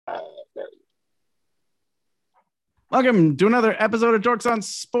Welcome to another episode of Dorks on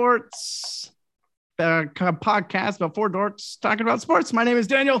Sports, the podcast about four dorks talking about sports. My name is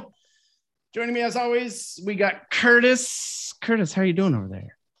Daniel. Joining me as always, we got Curtis. Curtis, how are you doing over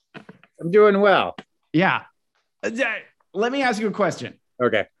there? I'm doing well. Yeah. Let me ask you a question.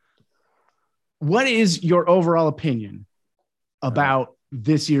 Okay. What is your overall opinion about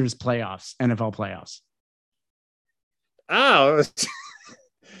this year's playoffs, NFL playoffs? Oh,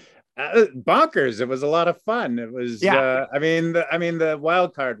 bonkers. It was a lot of fun. It was, the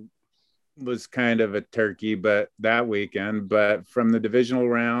wild card was kind of a turkey, but that weekend, but from the divisional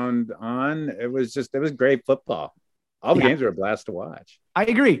round on, it was great football. All the games were a blast to watch. I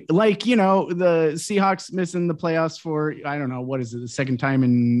agree. Like, the Seahawks missing the playoffs for, I don't know, what is it, the second time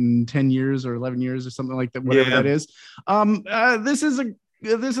in 10 years or 11 years or something like that, whatever that is. This is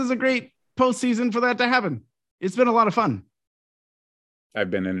a great postseason for that to happen. It's been a lot of fun. I've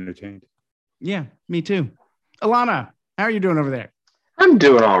been entertained. Yeah, me too. Alana, how are you doing over there? I'm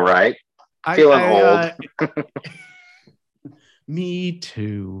doing all right. Feeling old. Me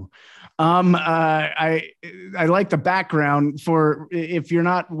too. I like the background for if you're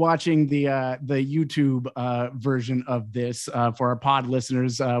not watching the YouTube version of this for our pod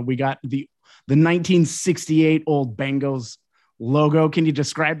listeners. We got the 1968 old Bengals logo. Can you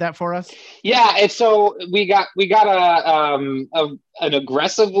describe that for us? Yeah, it's so we got an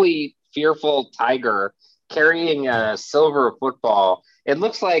aggressively fearful tiger carrying a silver football. It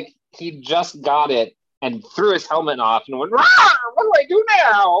looks like he just got it and threw his helmet off and went, "Rah! What do I do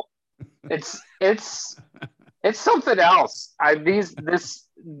now?" It's something else. This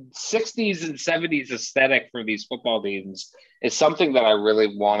 60s and 70s aesthetic for these football teams is something that I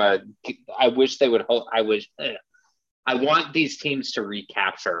really want to. I wish they would hold. I want these teams to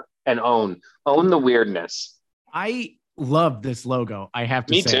recapture and own the weirdness. I love this logo. I have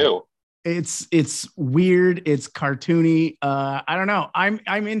to say. Me too. It's weird. It's cartoony. I don't know.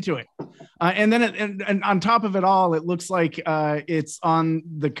 I'm into it. And then and on top of it all, it looks like it's on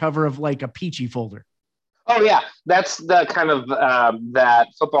the cover of like a Peachy folder. Oh yeah, that's the kind of that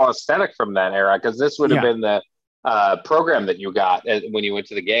football aesthetic from that era. Because this would have been the program that you got when you went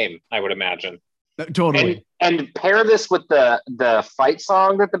to the game, I would imagine. Totally. And pair this with the fight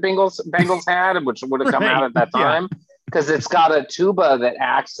song that the Bengals had, which would have come out at that time. Because it's got a tuba that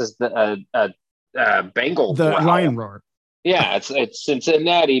acts as the Bengal. The lion roar. Yeah, it's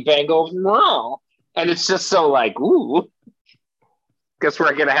Cincinnati Bengals. Wow. And it's just so like, ooh. Guess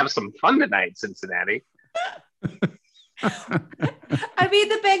we're going to have some fun tonight, Cincinnati. I mean,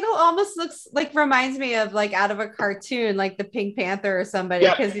 the Bengal almost reminds me of like out of a cartoon, like the Pink Panther or somebody,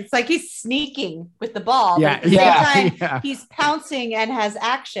 because it's like he's sneaking with the ball. Yeah. But at the same time, he's pouncing and has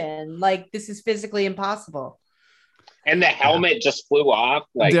action. Like this is physically impossible. And the helmet just flew off.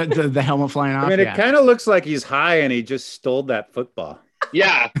 Like the helmet flying off. I mean, it kind of looks like he's high and he just stole that football.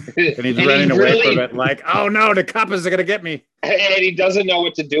 Yeah. And he's running away from it like, oh no, the coppers are going to get me. And he doesn't know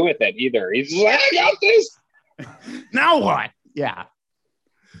what to do with it either. He's just like, I got this. Now what? Yeah.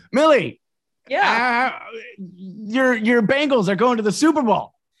 Millie. Yeah. Your Bengals are going to the Super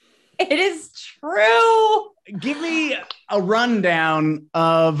Bowl. It is true. Give me a rundown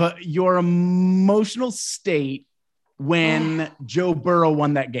of your emotional state when Joe Burrow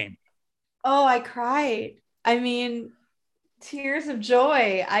won that game. Oh, I cried. I mean, tears of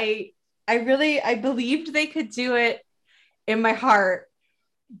joy. I believed they could do it in my heart,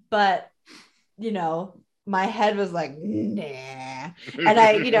 but my head was like, nah. And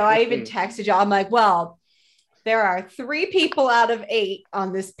I even texted y'all. I'm like, well, there are 3 people out of 8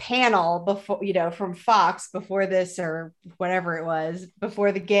 on this panel before, from Fox before this or whatever it was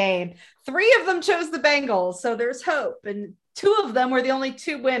before the game. 3 of them chose the Bengals. So there's hope. And 2 of them were the only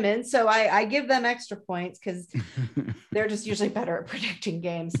 2 women. So I give them extra points because they're just usually better at predicting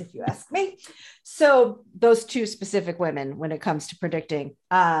games, if you ask me. So those 2 specific women, when it comes to predicting,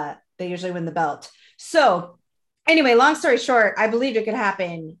 they usually win the belt. So anyway, long story short, I believed it could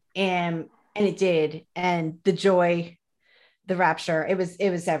happen. And it did. And the joy, the rapture, it was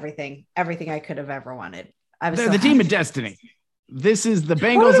everything I could have ever wanted. I was the team of destiny. This is the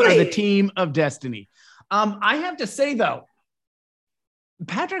Bengals are the team of destiny. I have to say though,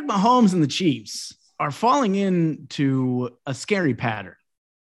 Patrick Mahomes and the Chiefs are falling into a scary pattern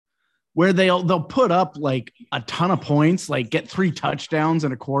where they'll put up like a ton of points, like get 3 touchdowns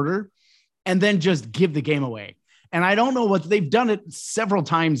in a quarter, and then just give the game away. And I don't know what they've done it several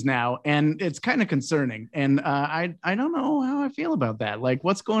times now, and it's kind of concerning. And I don't know how I feel about that. Like,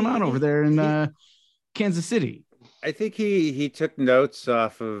 what's going on over there in Kansas City? I think he took notes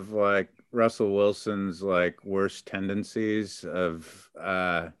off of like Russell Wilson's like worst tendencies of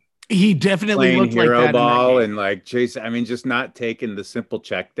He definitely playing looked hero like that ball and like chase. I mean, just not taking the simple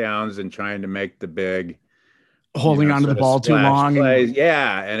check downs and trying to make the big, holding onto the sort of ball too splash long plays. and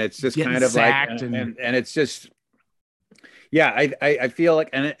Yeah, and it's just getting kind of like, sacked and it's just, yeah. I feel like,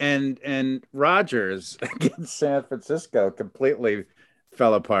 and Rodgers against San Francisco completely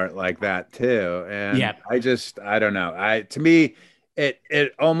fell apart like that too. And yeah. I don't know. To me,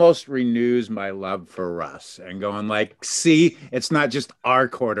 it almost renews my love for Russ and going like, see, it's not just our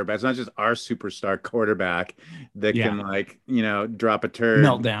quarterback, it's not just our superstar quarterback that can like, drop a turd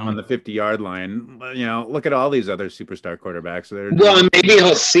meltdown on the 50-yard line. Look at all these other superstar quarterbacks. Well, maybe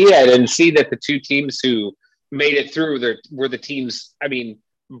he'll see it and see that the two teams who made it through were the teams. I mean,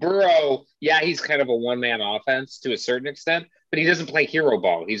 Burrow, yeah, he's kind of a one-man offense to a certain extent, but he doesn't play hero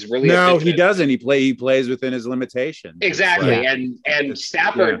ball. He's really efficient. He doesn't. He plays within his limitations. Exactly, and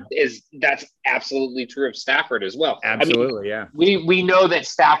Stafford that's absolutely true of Stafford as well. Absolutely, I mean, we know that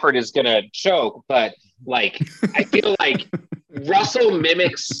Stafford is going to choke, but like I feel like Russell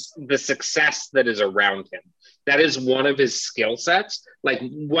mimics the success that is around him. That is one of his skill sets. Like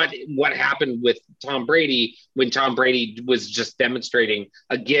what happened with Tom Brady when Tom Brady was just demonstrating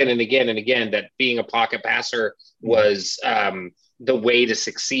again and again and again that being a pocket passer was the way to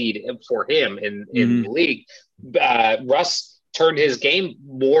succeed for him in the league. Russ turned his game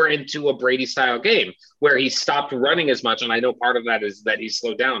more into a Brady style game where he stopped running as much. And I know part of that is that he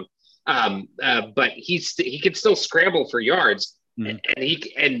slowed down. But he can still scramble for yards. And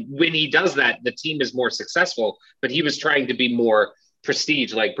when he does that, the team is more successful. But he was trying to be more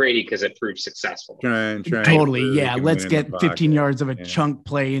prestige like Brady because it proved successful. Totally, yeah. Let's get 15 yards of a chunk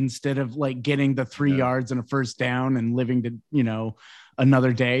play instead of like getting the 3 yards and a first down and living to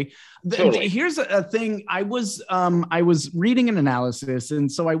another day. Totally. Here's a thing. I was reading an analysis,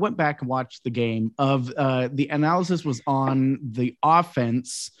 and so I went back and watched the game. The analysis was on the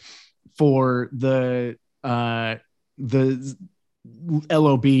offense for the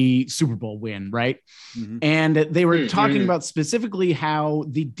LOB Super Bowl win, right? And they were talking about specifically how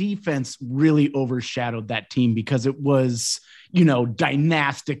the defense really overshadowed that team because it was,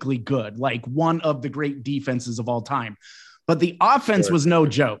 dynastically good, like one of the great defenses of all time. But the offense was no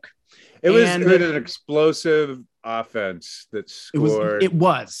joke. It was an explosive offense that scored. It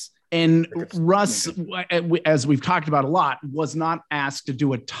was. And Russ, as we've talked about a lot, was not asked to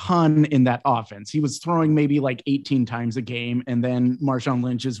do a ton in that offense. He was throwing maybe like 18 times a game, and then Marshawn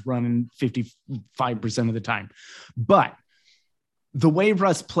Lynch is running 55% of the time. But the way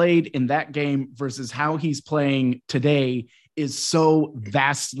Russ played in that game versus how he's playing today is so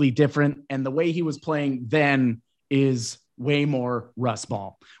vastly different. And the way he was playing then is way more Russ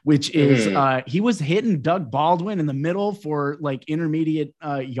ball, which is he was hitting Doug Baldwin in the middle for like intermediate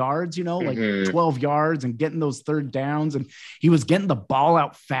yards, like 12 yards and getting those third downs. And he was getting the ball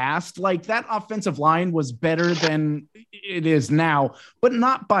out fast. Like that offensive line was better than it is now, but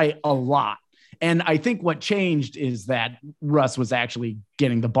not by a lot. And I think what changed is that Russ was actually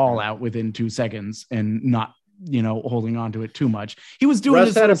getting the ball out within 2 seconds and not holding on to it too much. He was doing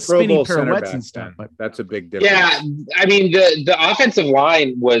his little spinning pirouettes and stuff, but that's a big difference. Yeah, I mean the offensive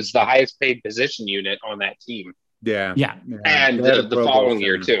line was the highest paid position unit on that team. Yeah, and the following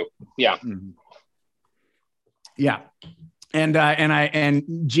year too. Yeah, yeah, and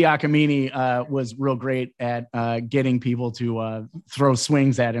Giacomini was real great at getting people to throw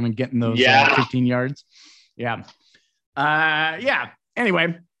swings at him and getting those 15 yards. Yeah.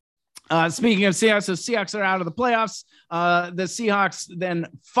 Anyway. Speaking of Seahawks, the Seahawks are out of the playoffs. The Seahawks then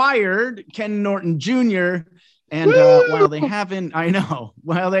fired Ken Norton Jr. And while they haven't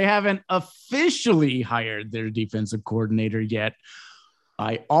officially hired their defensive coordinator yet,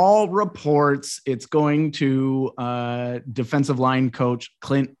 by all reports, it's going to defensive line coach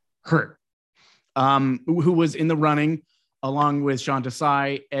Clint Hurtt, who was in the running along with Sean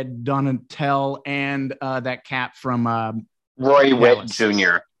Desai, Ed Donatel, and that cat from Roy Witt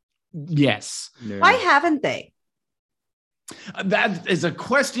Jr. Yes. Why haven't they? That is a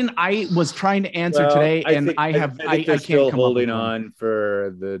question I was trying to answer today, and I can't still come holding up with on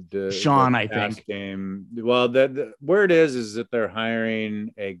for the Sean. The I think game. Well, the word is that they're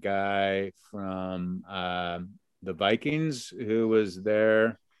hiring a guy from the Vikings who was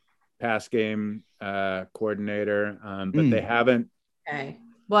their pass game coordinator, but they haven't. Okay.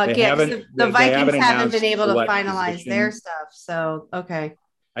 Well, the Vikings haven't been able to finalize their stuff, so okay.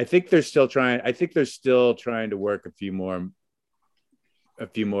 I think they're still trying to work a few more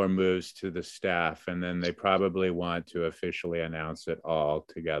moves to the staff, and then they probably want to officially announce it all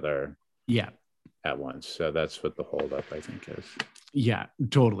together. Yeah. At once. So that's what the holdup I think is. Yeah,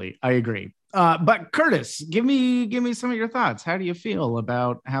 totally. I agree. But Curtis, give me some of your thoughts. How do you feel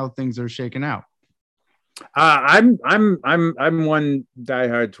about how things are shaking out? I'm one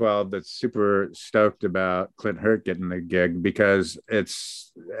diehard 12 that's super stoked about Clint Hurt getting the gig, because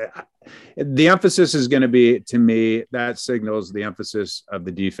it's the emphasis is going to be, to me, that signals the emphasis of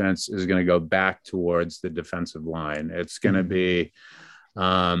the defense is going to go back towards the defensive line. It's going to be,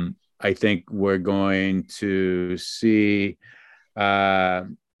 I think we're going to see,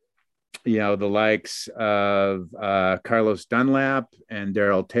 the likes of Carlos Dunlap and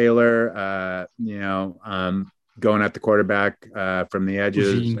Darrell Taylor, going at the quarterback from the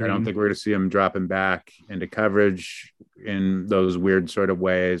edges. I don't think we're going to see him dropping back into coverage in those weird sort of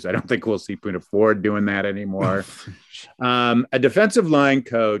ways. I don't think we'll see Poona Ford doing that anymore. A defensive line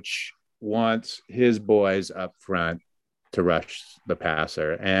coach wants his boys up front to rush the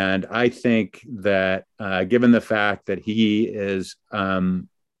passer. And I think that given the fact that he is from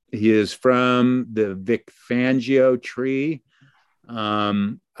the Vic Fangio tree,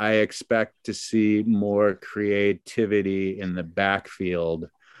 I expect to see more creativity in the backfield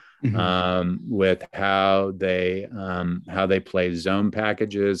with how they play zone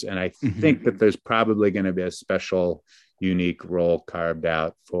packages. And I think that there's probably going to be a special, unique role carved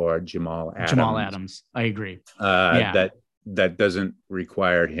out for Jamal Adams. I agree. That doesn't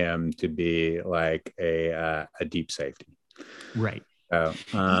require him to be like a deep safety. Right. So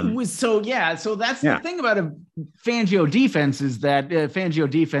that's the thing about a Fangio defense, is that Fangio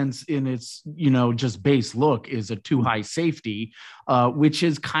defense in its, just base look is a too high safety, which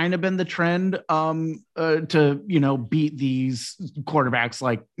has kind of been the trend to, beat these quarterbacks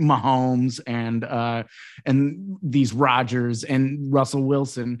like Mahomes and these Rodgers and Russell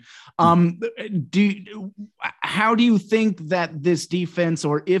Wilson. How do you think that this defense,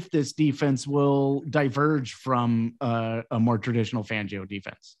 or if this defense, will diverge from a more traditional Fangio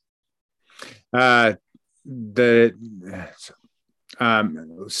defense? So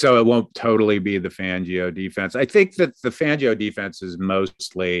it won't totally be the Fangio defense. I think that the Fangio defense is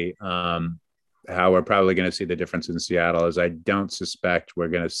mostly how we're probably going to see the difference in Seattle. Is I don't suspect we're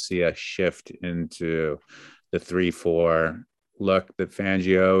going to see a shift into the 3-4 look that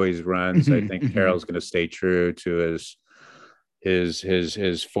Fangio always runs. I think Carroll's going to stay true to his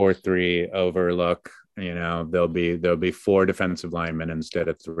 4-3 overlook. There'll be 4 defensive linemen instead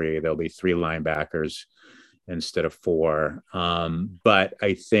of 3. There'll be 3 linebackers instead of 4. But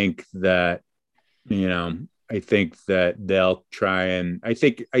I think that they'll try, and I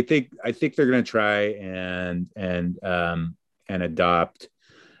think they're going to try and adopt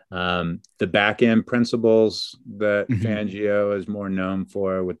the back end principles that Fangio is more known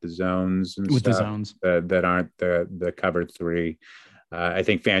for, with the zones and stuff, the zones that aren't the cover 3. I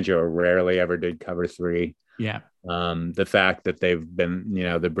think Fangio rarely ever did cover 3. Yeah. The fact that they've been,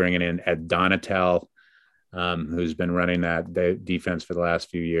 they're bringing in Ed Donatel, who's been running that defense for the last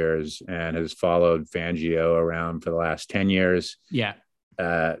few years and has followed Fangio around for the last 10 years. Yeah.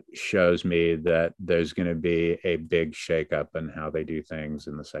 Shows me that there's going to be a big shakeup in how they do things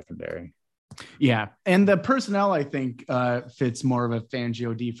in the secondary. Yeah. And the personnel, I think, fits more of a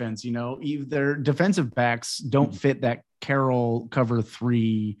Fangio defense. Their defensive backs don't fit that Carroll cover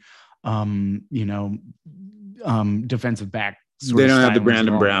 3, defensive back. They don't have the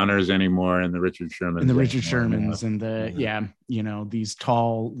Brandon Browners anymore, and the Richard Shermans. And the Richard Shermans and the, these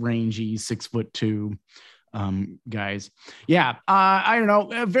tall, rangy 6'2" guys. Yeah. I don't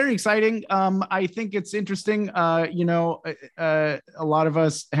know. Very exciting. I think it's interesting. A lot of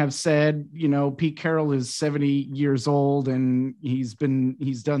us have said, Pete Carroll is 70 years old and he's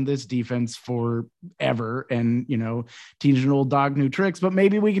done this defense forever, and, teach an old dog new tricks, but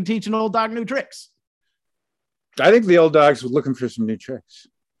maybe we can teach an old dog new tricks. I think the old dog's looking for some new tricks.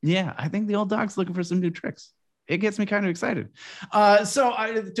 Yeah. I think the old dog's looking for some new tricks. It gets me kind of excited.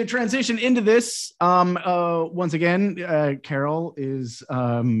 To transition into this, once again, Carroll is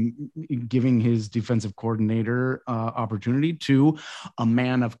giving his defensive coordinator opportunity to a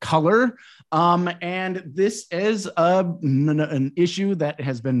man of color. And this is an issue that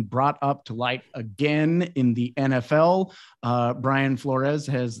has been brought up to light again in the NFL. Brian Flores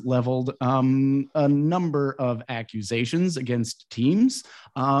has leveled a number of accusations against teams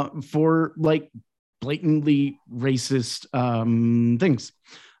for blatantly racist things.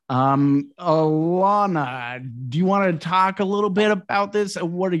 Alana, do you want to talk a little bit about this?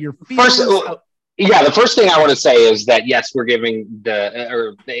 What are your feelings? The first thing I want to say is that, yes, we're giving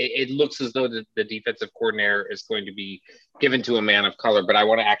it looks as though the defensive coordinator is going to be given to a man of color, but I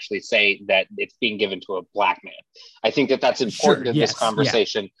want to actually say that it's being given to a black man. I think that's important in this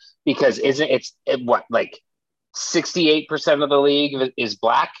conversation, because 68% of the league is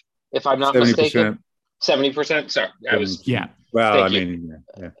black. if I'm not 70%. mistaken. 70%. Sorry, I was. Yeah. Well, Thank I you. mean,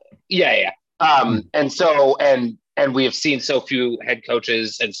 Yeah. And so, and we have seen so few head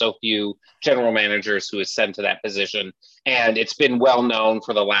coaches and so few general managers who ascend to that position. And it's been well known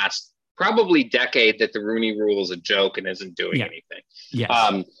for the last probably decade that the Rooney Rule is a joke and isn't doing anything. Yes.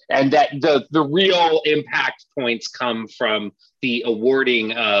 And that the real impact points come from the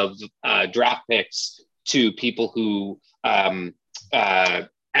awarding of draft picks to people who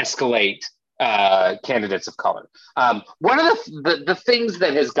escalate candidates of color. One of the things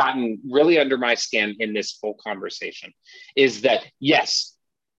that has gotten really under my skin in this whole conversation is that, yes,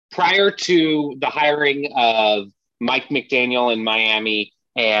 prior to the hiring of Mike McDaniel in Miami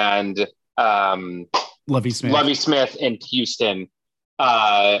and Lovie Smith in Houston,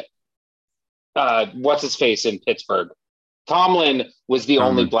 what's his face in Pittsburgh, Tomlin was the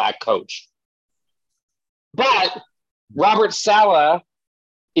only black coach. But Robert Saleh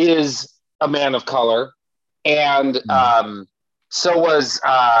is a man of color, and so was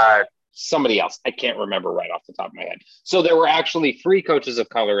somebody else. I can't remember right off the top of my head. So there were actually 3 coaches of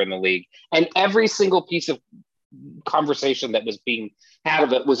color in the league, and every single piece of conversation that was being had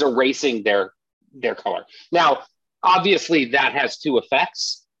of it was erasing their color. Now, obviously, that has 2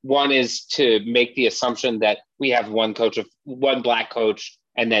 effects. One is to make the assumption that we have one black coach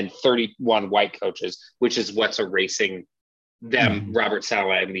and then 31 white coaches, which is what's erasing them, Robert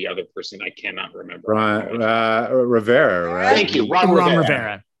Saleh, and the other person I cannot remember. Rivera, right? Thank you, Ron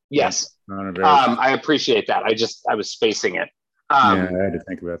Rivera. Yes, Ron Rivera. I appreciate that. I was spacing it. I had to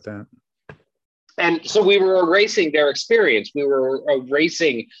think about that. And so we were erasing their experience. We were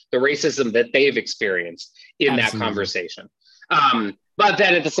erasing the racism that they've experienced in that conversation. But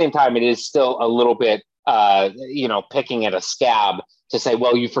then at the same time, it is still a little bit, picking at a scab to say,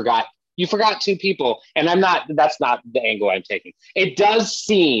 well, you forgot 2 people. And that's not the angle I'm taking. It does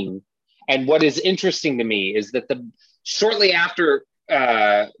seem, and what is interesting to me is that shortly after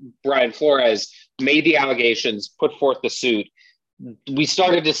Brian Flores made the allegations, put forth the suit, we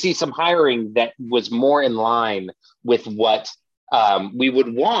started to see some hiring that was more in line with what we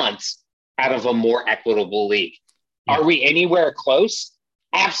would want out of a more equitable league. Yeah. Are we anywhere close?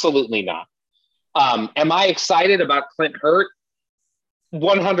 Absolutely not. Am I excited about Clint Hurt?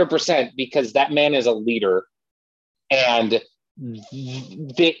 100%, because that man is a leader. And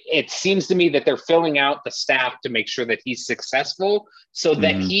it seems to me that they're filling out the staff to make sure that he's successful so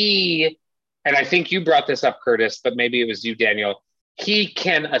that he, and I think you brought this up, Curtis, but maybe it was you, Daniel, he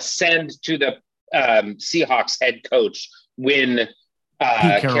can ascend to the Seahawks head coach when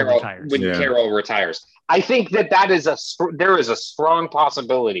Carroll retires. I think that is there is a strong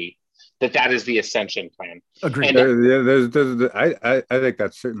possibility that is the ascension plan. Agreed. I think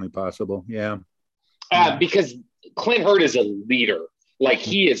that's certainly possible. Yeah. Because Clint Hurt is a leader. Like,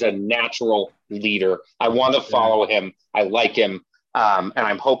 he is a natural leader. I want to follow him. I like him. And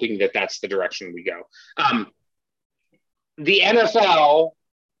I'm hoping that that's the direction we go. The NFL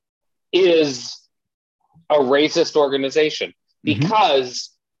is a racist organization because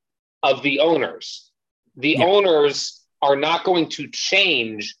of the owners. The owners are not going to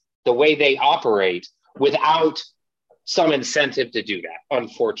change the way they operate without some incentive to do that,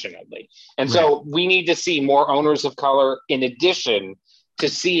 unfortunately. And so we need to see more owners of color, in addition to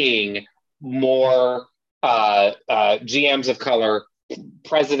seeing more GMs of color,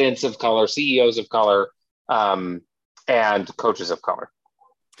 presidents of color, CEOs of color, and coaches of color.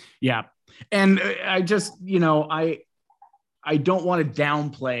 Yeah. And I just, I don't want to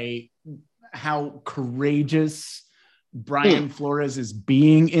downplay how courageous Brian Flores is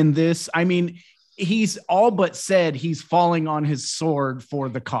being in this. I mean, he's all but said he's falling on his sword for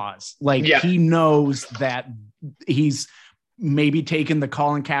the cause. Like, he knows that he's maybe taken the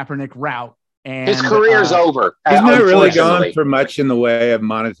Colin Kaepernick route. And his career's over. He's not really gone for much in the way of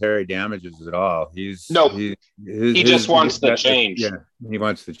monetary damages at all. He just wants the change. Yeah, he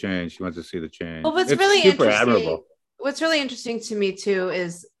wants the change. He wants to see the change. Well, what's really interesting to me too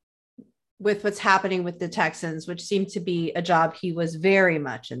is with what's happening with the Texans, which seemed to be a job he was very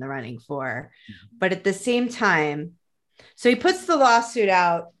much in the running for. But at the same time, so he puts the lawsuit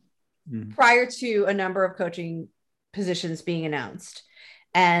out prior to a number of coaching positions being announced.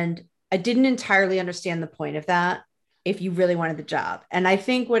 And I didn't entirely understand the point of that if you really wanted the job. And I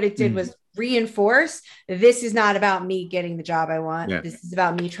think what it did was reinforce, this is not about me getting the job I want. Yeah. This is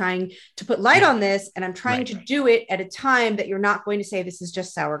about me trying to put light on this. And I'm trying to do it at a time that you're not going to say this is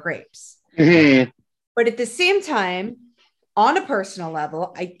just sour grapes. But at the same time, on a personal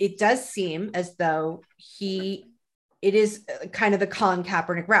level, it does seem as though it is kind of the Colin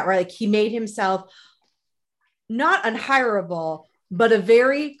Kaepernick route, right? Like, he made himself not unhireable, but a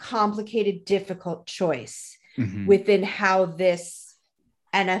very complicated, difficult choice within how this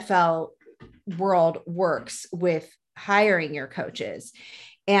NFL world works with hiring your coaches.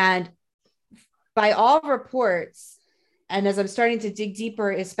 And by all reports, and as I'm starting to dig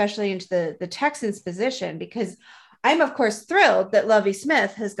deeper, especially into the Texans position, because I'm of course thrilled that Lovie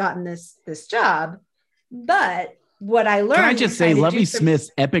Smith has gotten this job, but what I learned. Can I just say, Lovie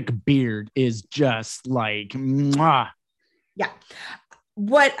Smith's epic beard is just like, mwah. Yeah.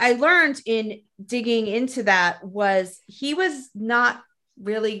 What I learned in digging into that was he was not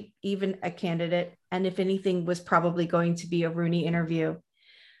really even a candidate, and if anything, was probably going to be a Rooney interview.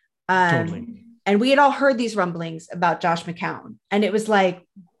 Totally. And we had all heard these rumblings about Josh McCown, and it was like,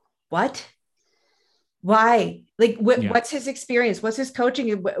 what? Why? Like, what's his experience? What's his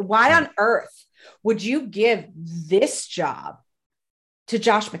coaching? Why on earth would you give this job to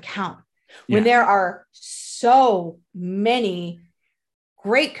Josh McCown when there are so many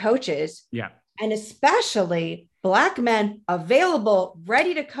great coaches? Yeah. And especially Black men available,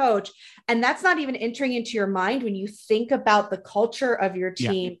 ready to coach. And that's not even entering into your mind when you think about the culture of your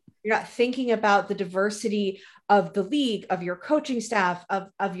team. You're not thinking about the diversity of the league, of your coaching staff,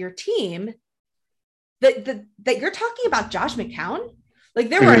 of your team. That you're talking about Josh McCown. Like,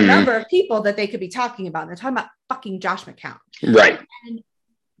 there were a number of people that they could be talking about, and they're talking about fucking Josh McCown. Right. And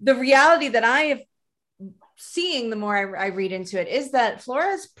the reality that I have seeing the more I read into it is that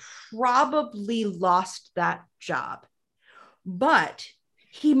Flores probably lost that job, but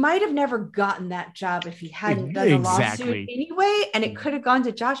he might have never gotten that job if he hadn't done a lawsuit anyway. And it could have gone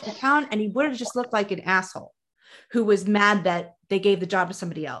to Josh McCown, and he would have just looked like an asshole who was mad that they gave the job to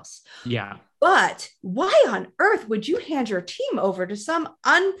somebody else. Yeah. But why on earth would you hand your team over to some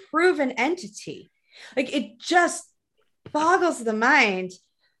unproven entity? Like, it just boggles the mind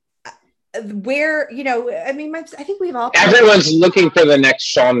where, you know, I mean, I think we've all... Everyone's looking for the next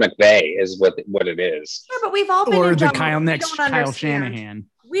Sean McVay is what it is. Yeah, but we've all been... Or the Kyle Shanahan.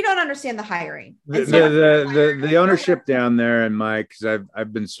 We don't understand the hiring. The ownership down there, and Mike, because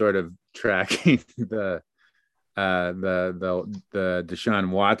I've been sort of tracking the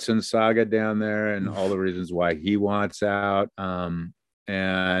Deshaun Watson saga down there and all the reasons why he wants out. And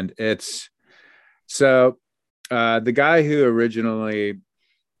it's so the guy who originally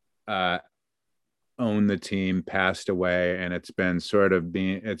owned the team passed away, and it's been sort of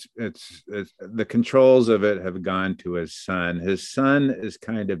being it's the controls of it have gone to his son. His son is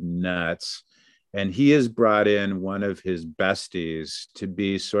kind of nuts, and he has brought in one of his besties to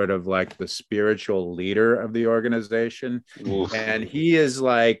be sort of like the spiritual leader of the organization. Oof. And he is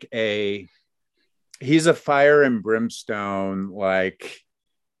like he's a fire and brimstone, like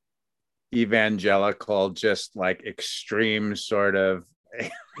evangelical, just like extreme sort of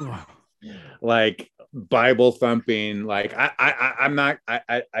like Bible thumping. Like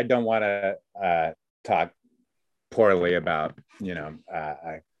I don't want to talk poorly about,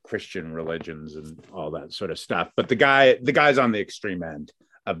 Christian religions and all that sort of stuff, but the guy's on the extreme end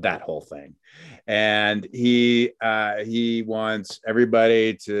of that whole thing, and he wants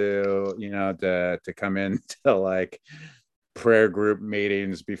everybody to come in to like prayer group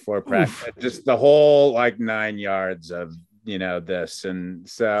meetings before practice. Oof. Just the whole like 9 yards of this, and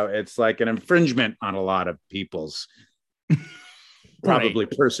so it's like an infringement on a lot of people's probably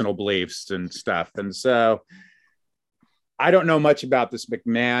personal beliefs and stuff. And so I don't know much about this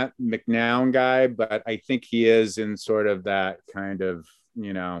McNown guy, but I think he is in sort of that kind of,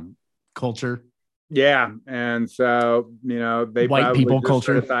 culture. Yeah. And so, they white people culture.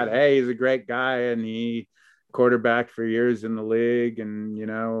 Sort of thought, hey, he's a great guy, and he quarterbacked for years in the league, and,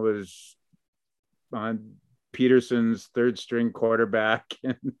 was on Peterson's third string quarterback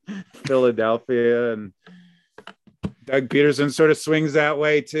in Philadelphia, and Doug Peterson sort of swings that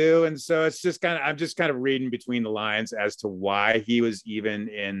way too. And so it's just I'm just kind of reading between the lines as to why he was even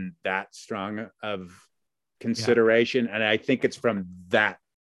in that strong of consideration. Yeah. And I think it's from that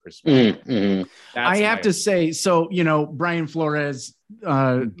perspective. Mm-hmm. I have to say, so, Brian Flores,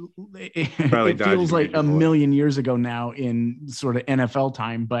 it feels like a million years ago now in sort of NFL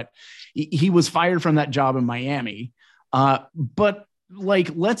time, but he was fired from that job in Miami. But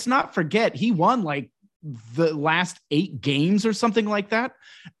like, let's not forget, he won like the last 8 games or something like that.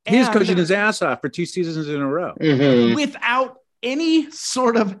 He was coaching his ass off for 2 seasons in a row without any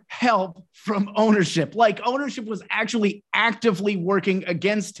sort of help from ownership. Like, ownership was actually actively working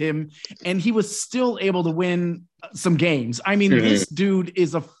against him, and he was still able to win some games. I mean, this dude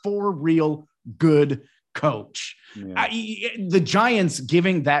is a for real good coach. Yeah. The Giants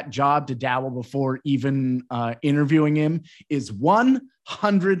giving that job to Dowell before even interviewing him is 100%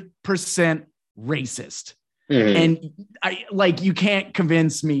 racist. And you can't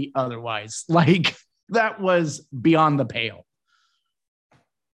convince me otherwise. Like, that was beyond the pale.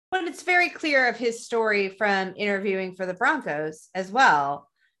 But it's very clear of his story from interviewing for the Broncos as well,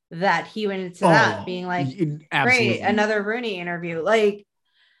 that he went into that being like, absolutely. Great, another Rooney interview. Like,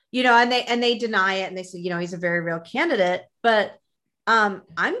 and they deny it. And they say, he's a very real candidate. But I'm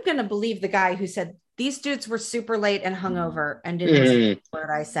going to believe the guy who said, these dudes were super late and hungover and didn't listen to what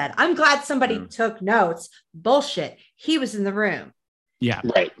I said. I'm glad somebody took notes. Bullshit. He was in the room. Yeah.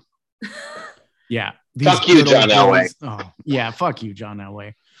 Right. Yeah. Fuck you, John Elway. Oh, yeah. Fuck you, John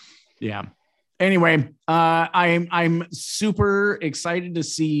Elway. Yeah. Anyway, I'm super excited to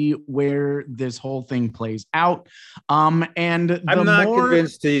see where this whole thing plays out. And I'm not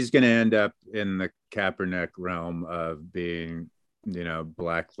convinced he's going to end up in the Kaepernick realm of being,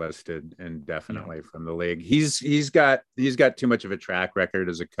 blacklisted indefinitely from the league. He's got too much of a track record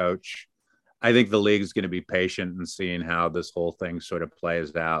as a coach. I think the league's going to be patient in seeing how this whole thing sort of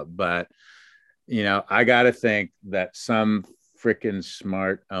plays out. But, I got to think that some freaking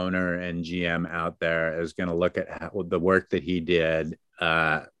smart owner and GM out there is going to look at the work that he did,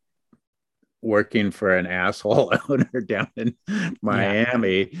 working for an asshole owner down in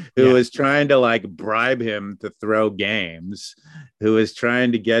Miami who was trying to bribe him to throw games, who is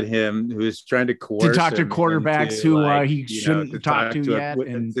trying to get him, who is trying to coerce to talk to quarterbacks who he shouldn't talk to yet,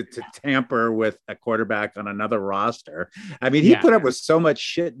 and to tamper with a quarterback on another roster. I mean, he put up with so much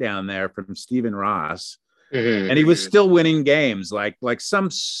shit down there from Stephen Ross, and he was still winning games like some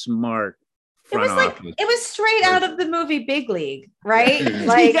smart. It was straight out of the movie Big League, right?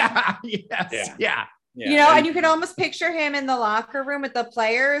 Like, yeah. And you can almost picture him in the locker room with the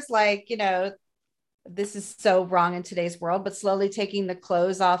players, like, this is so wrong in today's world, but slowly taking the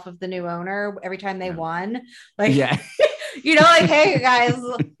clothes off of the new owner every time they won. Like, like, hey guys,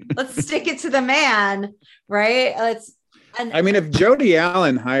 let's stick it to the man, right? If Jody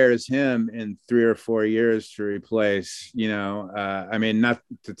Allen hires him in 3 or 4 years to replace, not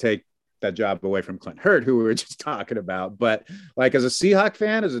to take that job away from Clint Hurt, who we were just talking about, but as a Seahawk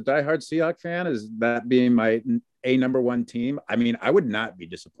fan, as a diehard Seahawk fan, as that being my number one team, I would not be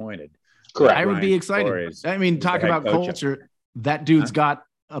disappointed. Correct. I would be excited. Talk about culture. That dude's got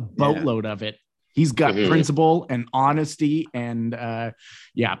a boatload of it. He's got principle and honesty, and Well,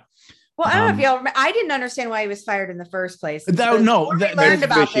 I don't know if y'all remember. I didn't understand why he was fired in the first place. We learned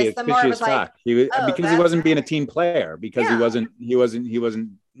about this, the more it was like, because he wasn't being a team player, because he wasn't he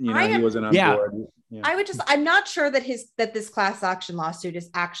wasn't on board. Yeah. I'm not sure that this class action lawsuit is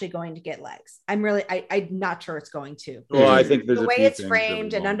actually going to get legs. I'm not sure it's going to. Well, I think the way it's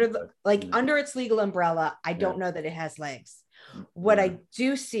framed and under its legal umbrella, I don't know that it has legs. What I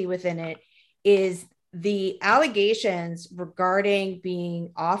do see within it is the allegations regarding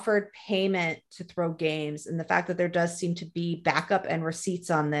being offered payment to throw games, and the fact that there does seem to be backup and receipts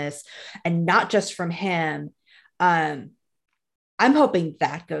on this, and not just from him. I'm hoping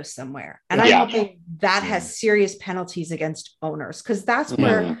that goes somewhere, and I'm hoping that has serious penalties against owners, because that's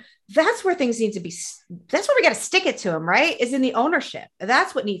where things need to be. That's where we got to stick it to them, right? Is in the ownership.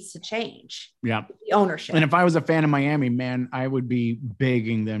 That's what needs to change. Yeah, the ownership. And if I was a fan of Miami, man, I would be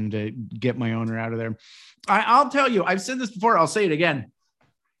begging them to get my owner out of there. I'll tell you, I've said this before. I'll say it again.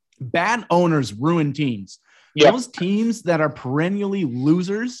 Bad owners ruin teams. Yep. Those teams that are perennially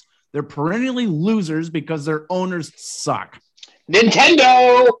losers, they're perennially losers because their owners suck.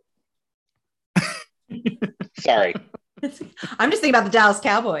 Nintendo. Sorry. I'm just thinking about the Dallas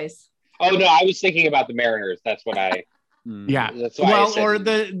Cowboys. Oh no, I was thinking about the Mariners. That's what I. Yeah. That's why or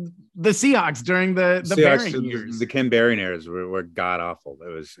the Seahawks during the Bearing years. The Ken Bearing years were god awful. It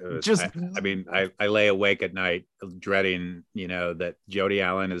was just. I lay awake at night dreading, that Jody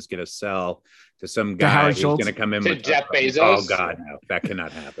Allen is going to sell to some guy who's going to come in with Jeff Bezos. Oh God, no, that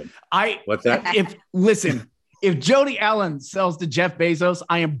cannot happen. What's that? If Jody Allen sells to Jeff Bezos,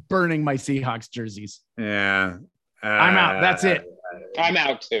 I am burning my Seahawks jerseys. Yeah. I'm out. That's it. I'm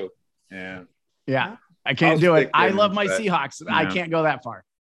out too. Yeah. Yeah. I can't do it. I love my Seahawks. No. I can't go that far.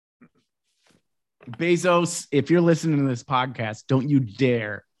 Bezos, if you're listening to this podcast, don't you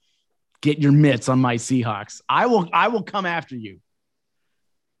dare get your mitts on my Seahawks. I will come after you.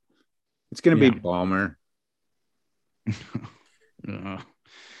 It's going to be Balmer.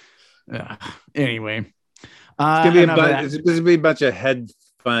 Anyway. It's going to be a bunch of head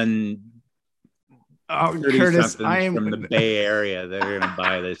fun. Oh, Curtis, from the Bay Area that are going to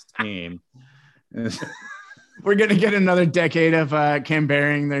buy this team. We're going to get another decade of Ken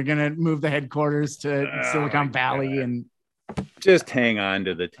Bearing. They're going to move the headquarters to Silicon Valley and just hang on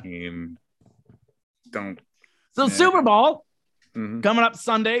to the team. Super Bowl coming up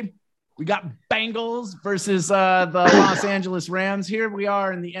Sunday. We got Bengals versus the Los Angeles Rams. Here we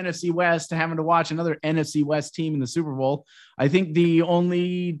are in the NFC West, having to watch another NFC West team in the Super Bowl. I think the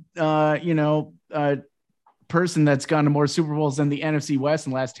only, person that's gone to more Super Bowls than the NFC West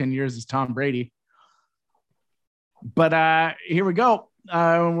in the last 10 years is Tom Brady. But here we go.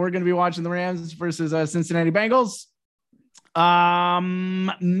 We're going to be watching the Rams versus Cincinnati Bengals.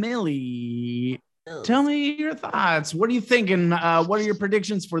 Millie, tell me your thoughts. What are you thinking? What are your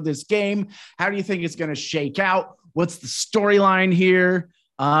predictions for this game? How do you think it's going to shake out? What's the storyline here?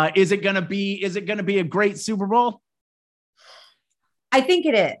 Is it going to be a great Super Bowl? I think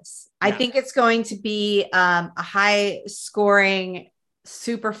it is. Yeah. I think it's going to be a high scoring,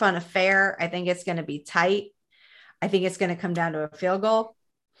 super fun affair. I think it's going to be tight. I think it's going to come down to a field goal.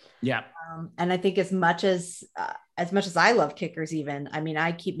 Yeah. And I think as much as I love kickers, even, I mean,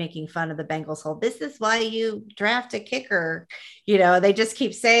 I keep making fun of the Bengals whole, this is why you draft a kicker. They just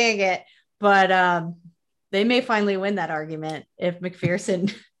keep saying it, but they may finally win that argument if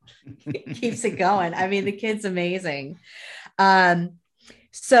McPherson keeps it going. I mean, the kid's amazing.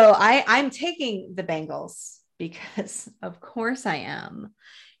 So I'm taking the Bengals because of course I am.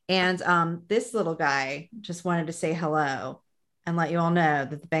 And this little guy just wanted to say hello and let you all know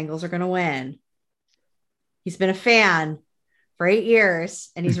that the Bengals are going to win. He's been a fan for 8 years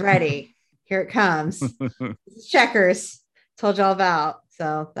and he's ready. Here it comes. This is Checkers. Told you all about.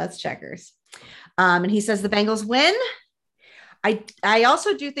 So that's Checkers. And he says the Bengals win. I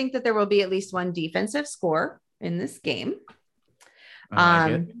also do think that there will be at least one defensive score in this game.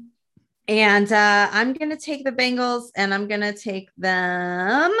 And I'm going to take the Bengals and I'm going to take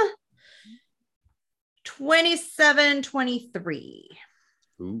them 27-23.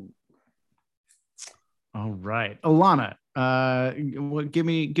 Ooh. All right. Alana, give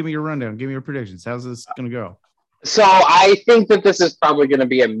me your rundown. Give me your predictions. How's this going to go? So I think that this is probably going to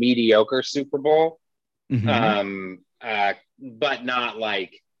be a mediocre Super Bowl, Mm-hmm. but not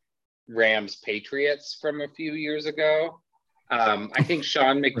like Rams Patriots from a few years ago. I think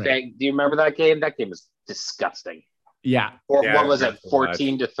Sean McVay, Right. Do you remember that game? That game was disgusting. Yeah. Or Yeah, what was it? that's a lot.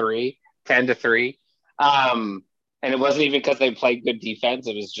 14-3, 10-3. And it wasn't even because they played good defense.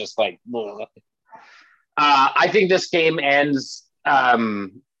 It was just like, ugh. I think this game ends. I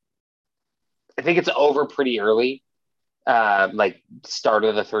think it's over pretty early, like start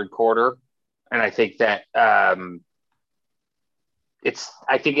of the third quarter. And I think that I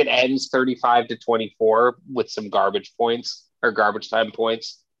think it ends 35-24 with some garbage points or garbage time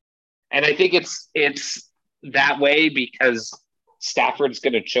points. And I think it's that way because Stafford's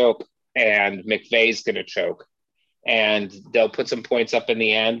going to choke and McVay's going to choke and they'll put some points up in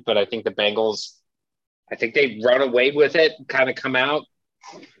the end. But I think the Bengals, I think they run away with it, kind of come out.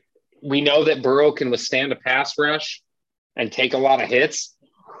 We know that Burrow can withstand a pass rush and take a lot of hits,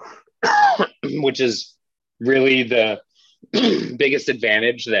 which is really the biggest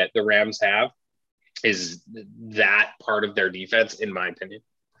advantage that the Rams have is that part of their defense, in my opinion.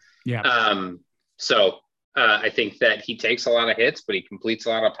 Yeah. So I think that he takes a lot of hits, but he completes a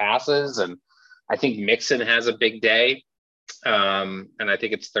lot of passes. And I think Mixon has a big day. And I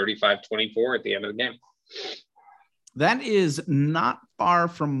think it's 35-24 at the end of the game. That is not far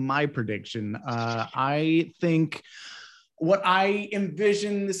from my prediction. I think what I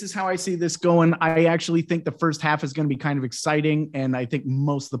envision, this is how I see this going. I actually think the first half is going to be kind of exciting. And I think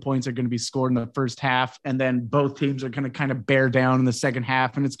most of the points are going to be scored in the first half. And then both teams are going to kind of bear down in the second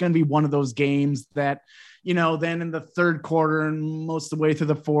half. And it's going to be one of those games that, then in the third quarter and most of the way through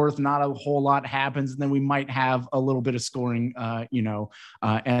the fourth, not a whole lot happens. And then we might have a little bit of scoring, at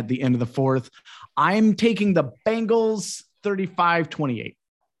the end of the fourth. I'm taking the Bengals 35-28.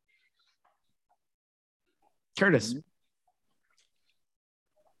 Curtis.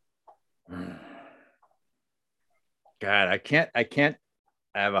 God, I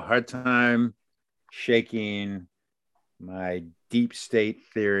have a hard time shaking my deep state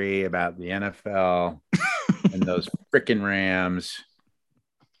theory about the NFL and those freaking Rams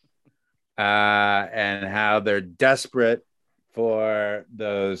and how they're desperate for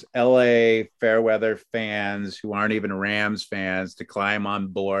those LA Fairweather fans who aren't even Rams fans to climb on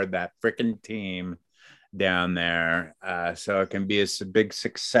board that freaking team down there. So it can be a big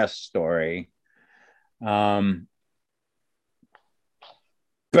success story. But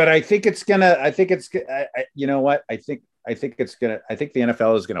I think the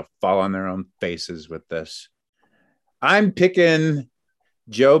NFL is going to fall on their own faces with this. I'm picking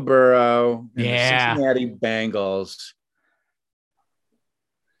Joe Burrow and the Cincinnati Bengals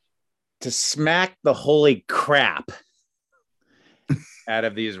to smack the holy crap out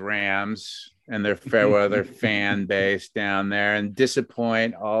of these Rams and their fair-weather fan base down there and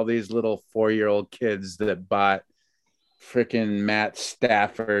disappoint all these little 4-year-old kids that bought freaking Matt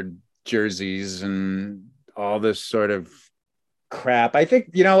Stafford jerseys and all this sort of crap. I think,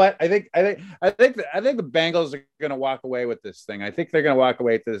 you know what? I think the Bengals are going to walk away with this thing. I think they're going to walk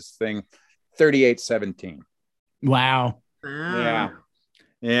away with this thing 38-17. Wow. Yeah.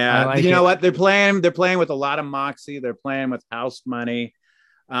 Yeah. Like you know what? They're playing with a lot of moxie. They're playing with house money.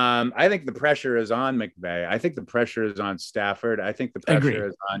 I think the pressure is on McVay. I think the pressure is on Stafford. I think the pressure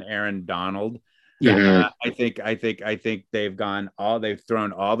is on Aaron Donald. Yeah. I think they've thrown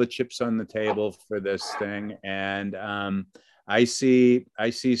all the chips on the table for this thing. And I see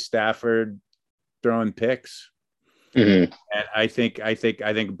Stafford throwing picks. Mm-hmm. And I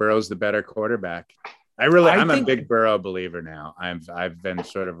think Burrow's the better quarterback. I'm a big Burrow believer now. I've been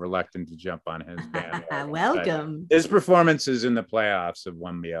sort of reluctant to jump on his bandwagon. Welcome. His performances in the playoffs have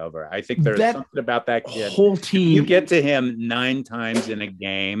won me over. I think there's something about that kid. Whole team. You get to him 9 times in a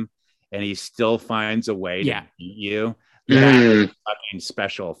game, and he still finds a way to beat you. Mm-hmm. That's fucking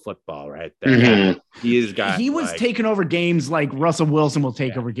special football right there. Mm-hmm. He was taking over games like Russell Wilson will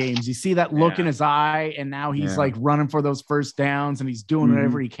take over games. You see that look in his eye, and now he's like running for those first downs, and he's doing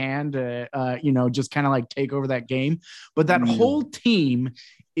whatever he can to, just kind of like take over that game. But that whole team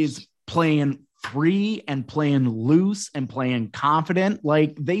is playing free and playing loose and playing confident.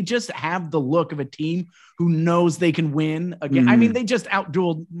 Like they just have the look of a team who knows they can win again. I mean, they just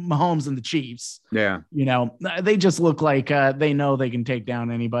outdueled Mahomes and the Chiefs. Yeah. They just look like they know they can take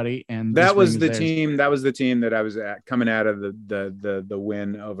down anybody. And that was the team that I was at coming out of the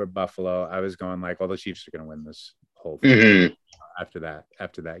win over Buffalo. I was going like, well, the Chiefs are going to win this whole thing after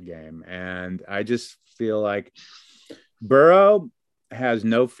that game. And I just feel like Burrow has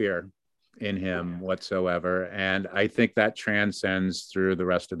no fear in him whatsoever, and I think that transcends through the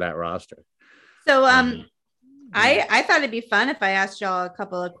rest of that roster. So I thought it'd be fun if I asked y'all a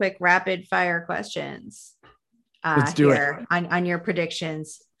couple of quick rapid fire questions Let's do it. on your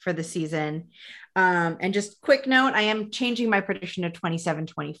predictions for the season. And just quick note, I am changing my prediction to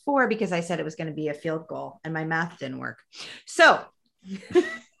 27-24 because I said it was going to be a field goal and my math didn't work. So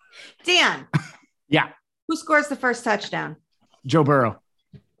Dan, who scores the first touchdown? Joe Burrow.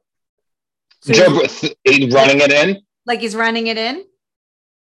 So he's running it in? Like he's running it in?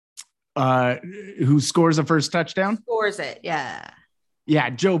 Who scores the first touchdown? Scores it, yeah.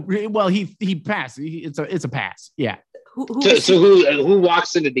 Yeah, Joe. Well, he passed. It's a pass. Yeah. Who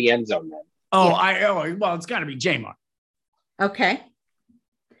walks into the end zone then? Well, it's got to be Jamar. Okay.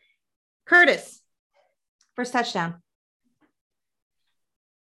 Curtis, first touchdown.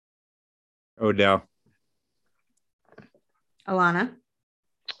 Odell. Alana.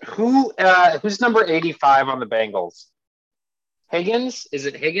 Who's number 85 on the Bengals? Higgins? Is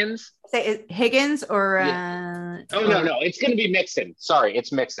it Higgins? Say Higgins or No, it's going to be Mixon. Sorry,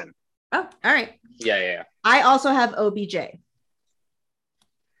 it's Mixon. Oh, all right. Yeah. I also have OBJ.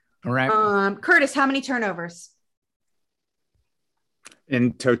 All right. Curtis, how many turnovers?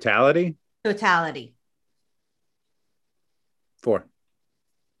 In totality? 4.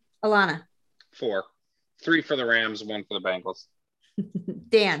 Alana. 4. 3 for the Rams, 1 for the Bengals.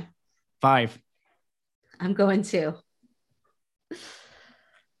 Dan. 5. I'm going 2.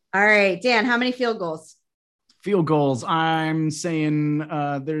 All right, Dan, how many field goals? Field goals. I'm saying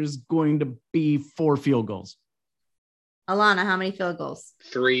there's going to be 4 field goals. Alana, how many field goals?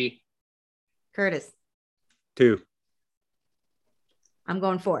 3. Curtis. 2. I'm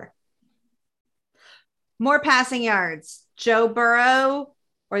going 4. More passing yards, Joe Burrow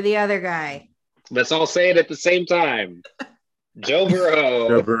or the other guy? Let's all say it at the same time. Joe Burrow.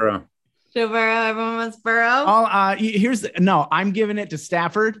 Joe Burrow. Joe Burrow. Everyone wants Burrow. I'm giving it to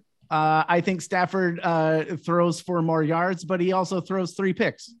Stafford. I think Stafford throws for more yards, but he also throws 3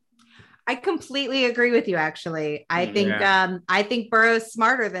 picks. I completely agree with you. Actually, I think Burrow's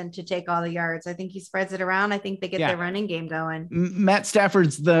smarter than to take all the yards. I think he spreads it around. I think they get their running game going. Matt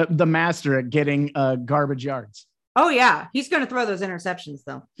Stafford's the master at getting garbage yards. Oh yeah, he's going to throw those interceptions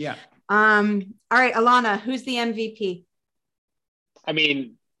though. Yeah. All right, Alana, who's the MVP? I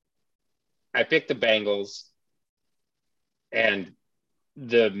mean, I picked the Bengals, and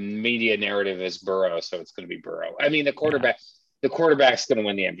the media narrative is Burrow, so it's going to be Burrow. I mean, the quarterback's going to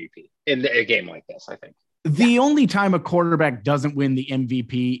win the MVP in a game like this, I think. The only time a quarterback doesn't win the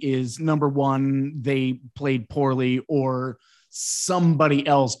MVP is, number one, they played poorly, or somebody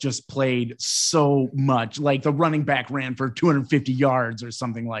else just played so much, like the running back ran for 250 yards or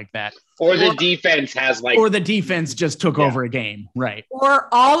something like that. Or the defense has or the defense just took over a game. Right. Or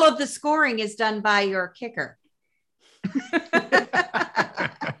all of the scoring is done by your kicker.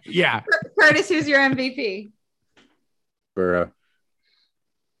 Yeah. Curtis, who's your MVP? Burrow.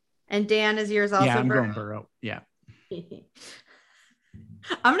 And Dan, is yours also? Yeah, I'm Burrow? going Burrow. Yeah.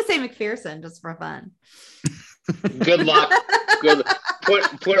 I'm gonna say McPherson just for fun. Good luck. Good.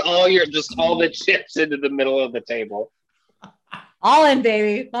 Put all the chips into the middle of the table. All in,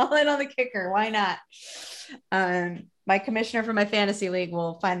 baby. All in on the kicker. Why not? My commissioner for my fantasy league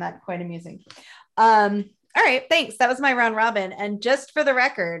will find that quite amusing. All right, thanks. That was my round robin. And just for the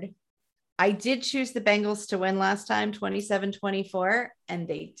record, I did choose the Bengals to win last time, 27-24, and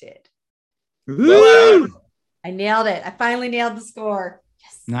they did. Well done. I nailed it. I finally nailed the score.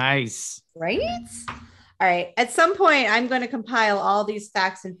 Yes. Nice. Right? All right. At some point, I'm going to compile all these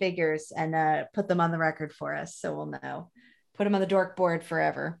facts and figures and put them on the record for us, so we'll know. Put them on the dork board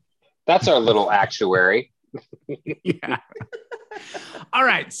forever. That's our little actuary. Yeah. All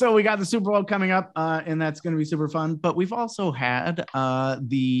right. So we got the Super Bowl coming up, and that's going to be super fun. But we've also had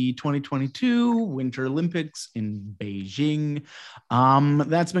the 2022 Winter Olympics in Beijing.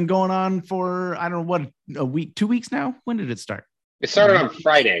 That's been going on for, I don't know, what, a week, 2 weeks now? When did it start? It started on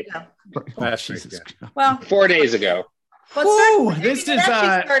Friday. Last week, Well, 4 days ago. This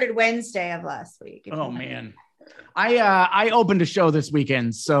actually started Wednesday of last week. Oh, man. I opened a show this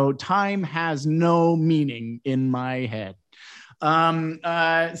weekend, so time has no meaning in my head. And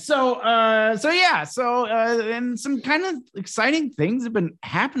some kind of exciting things have been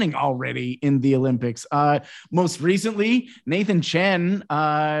happening already in the Olympics. Most recently, Nathan Chen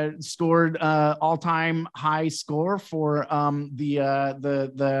scored all-time high score for the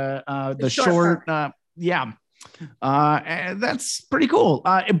short. That's pretty cool.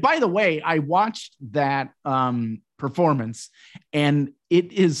 By the way, I watched that performance, and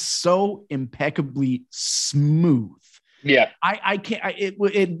it is so impeccably smooth. Yeah, I can't.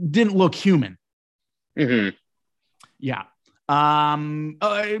 It didn't look human. Mm-hmm. Yeah.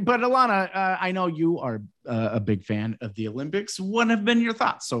 But Alana, I know you are a big fan of the Olympics. What have been your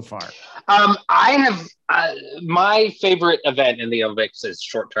thoughts so far? I have my favorite event in the Olympics is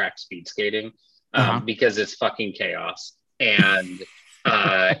short track speed skating. Because it's fucking chaos, and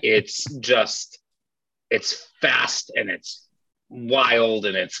it's fast and it's wild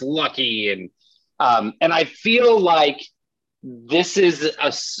and it's lucky, and I feel like this is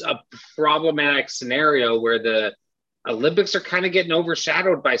a problematic scenario where the Olympics are kind of getting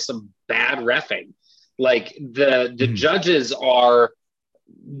overshadowed by some bad reffing. Like the judges are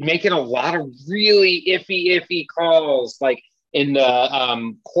making a lot of really iffy calls, like in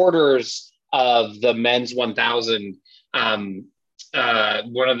the quarters of the men's 1000, one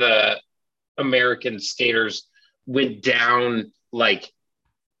of the American skaters went down like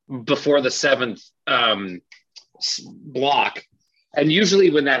before the seventh block, and usually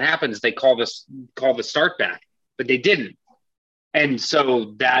when that happens, they call the start back, but they didn't, and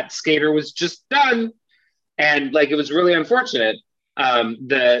so that skater was just done, and like it was really unfortunate.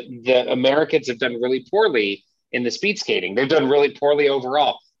 The Americans have done really poorly in the speed skating. They've done really poorly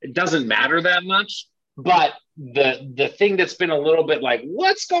overall. It doesn't matter that much, but the thing that's been a little bit like,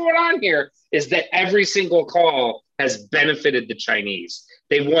 what's going on here, is that every single call has benefited the Chinese.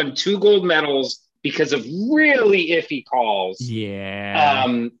 They've won 2 gold medals because of really iffy calls. Yeah.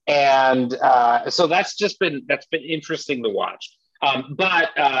 So that's been interesting to watch. But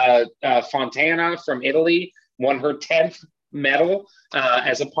Fontana from Italy won her 10th medal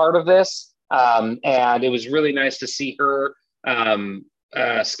as a part of this. And it was really nice to see her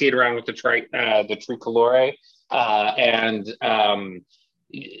skate around with the tricolore, and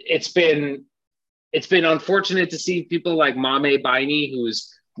it's been unfortunate to see people like Mame Baini, who's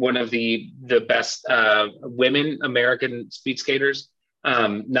one of the best women American speed skaters,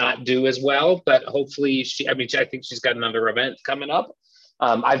 not do as well. But hopefully, I think she's got another event coming up.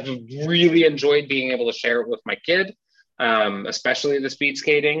 I've really enjoyed being able to share it with my kid, especially the speed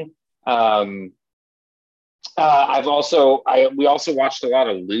skating. We also watched a lot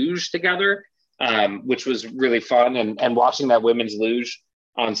of luge together, which was really fun, and watching that women's luge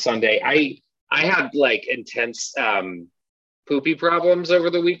on Sunday. I had like intense poopy problems over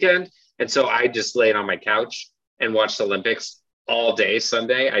the weekend, and so I just laid on my couch and watched the Olympics all day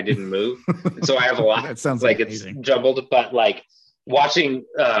Sunday. I didn't move, and so I have a lot. That sounds like amazing. It's jumbled, but like watching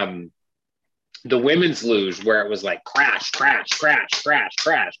the women's luge where it was like crash, crash, crash, crash,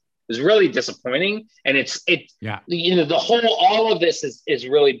 crash. Is really disappointing, and all of this is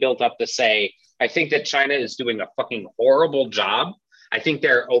really built up to say, I think that China is doing a fucking horrible job. I think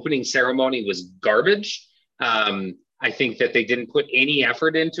their opening ceremony was garbage. I think that they didn't put any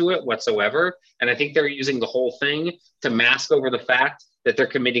effort into it whatsoever, and I think they're using the whole thing to mask over the fact that they're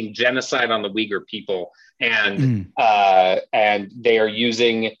committing genocide on the Uyghur people, and they are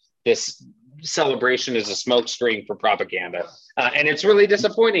using this celebration is a smokescreen for propaganda. And it's really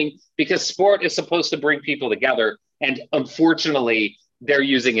disappointing because sport is supposed to bring people together. And unfortunately, they're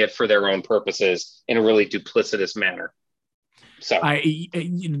using it for their own purposes in a really duplicitous manner. So I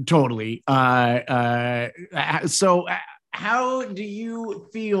totally. So how do you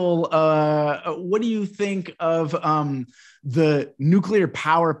feel? What do you think of the nuclear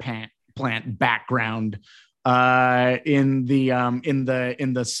power plant background in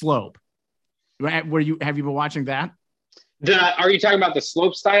the slope? Have you been watching that? Are you talking about the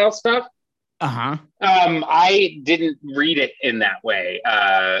slope style stuff? Uh-huh. I didn't read it in that way,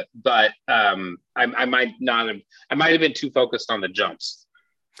 but I might not have. I might have been too focused on the jumps.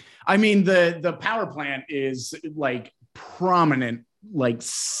 I mean, the power plant is like prominent, like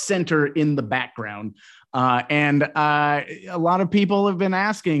center in the background, and a lot of people have been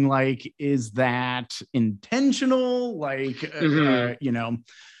asking, like, is that intentional? Like, you know.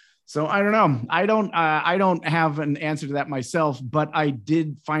 So I don't know. I don't have an answer to that myself, but I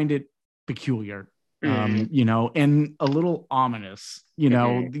did find it peculiar, you know, and a little ominous. You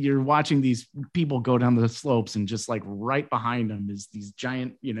know, you're watching these people go down the slopes, and just like right behind them is these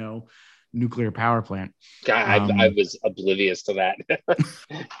giant, you know, nuclear power plant. God, I was oblivious to that.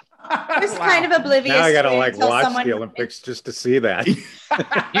 I was kind of oblivious. Now I gotta like watch the Olympics just to see that.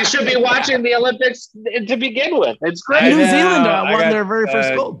 You should be watching the Olympics to begin with. It's great. New Zealand won their very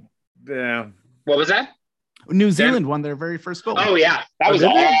first gold. Yeah. What was that? New Zealand won their very first gold. Oh yeah, that was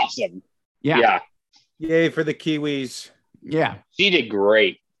awesome. Yeah. Yay for the Kiwis. Yeah. She did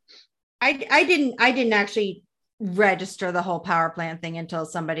great. I didn't actually register the whole power plant thing until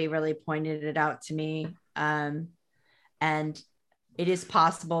somebody really pointed it out to me. And it is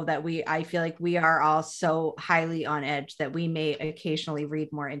possible that I feel like we are all so highly on edge that we may occasionally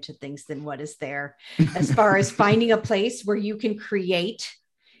read more into things than what is there, as far as finding a place where you can create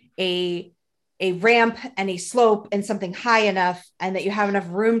a ramp and a slope and something high enough, and that you have enough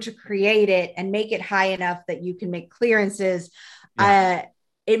room to create it and make it high enough that you can make clearances. Yeah.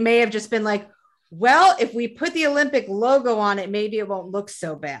 It may have just been like, well, if we put the Olympic logo on it, maybe it won't look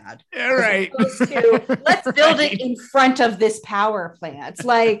so bad. All right. Let's build it in front of this power plant.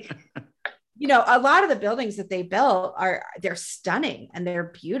 Like, you know, a lot of the buildings that they built they're stunning and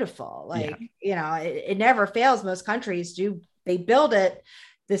they're beautiful. Like, you know, it never fails. Most countries they build it.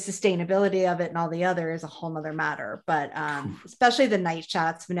 The sustainability of it and all the other is a whole nother matter, but especially the night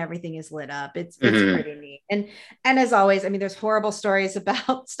shots when everything is lit up, it's pretty neat. And as always, I mean, there's horrible stories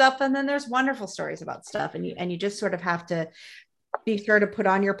about stuff, and then there's wonderful stories about stuff, and you just sort of have to be sure to put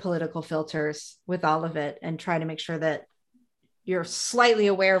on your political filters with all of it and try to make sure that you're slightly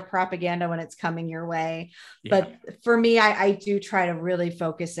aware of propaganda when it's coming your way. Yeah. But for me, I do try to really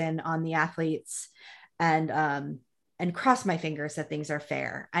focus in on the athletes and cross my fingers that things are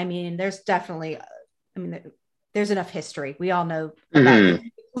fair. I mean, there's enough history. We all know about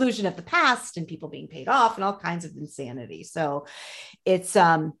the illusion of the past and people being paid off and all kinds of insanity. So it's,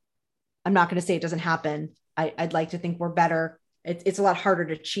 I'm not going to say it doesn't happen. I'd like to think we're better. It's a lot harder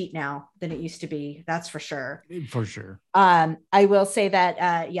to cheat now than it used to be. That's for sure. For sure. I will say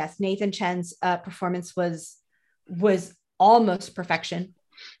that, yes, Nathan Chen's performance was almost perfection.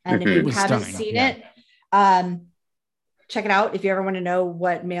 And if you haven't seen it, check it out if you ever want to know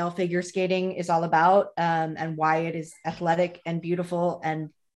what male figure skating is all about, and why it is athletic and beautiful, and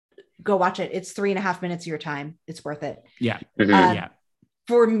go watch it. It's 3.5 minutes of your time. It's worth it. Yeah.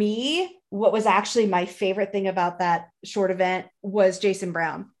 For me, what was actually my favorite thing about that short event was Jason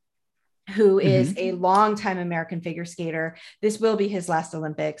Brown, who is a longtime American figure skater. This will be his last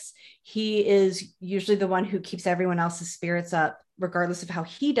Olympics. He is usually the one who keeps everyone else's spirits up, regardless of how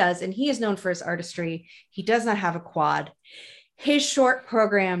he does. And he is known for his artistry. He does not have a quad. His short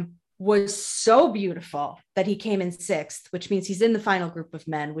program was so beautiful that he came in 6th, which means he's in the final group of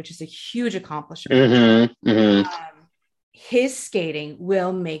men, which is a huge accomplishment. His skating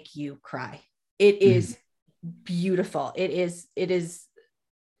will make you cry. It is beautiful. It is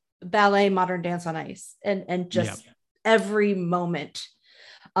ballet, modern dance on ice, and just every moment.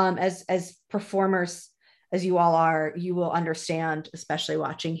 As performers, as you all are, you will understand, especially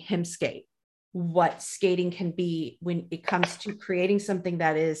watching him skate, what skating can be when it comes to creating something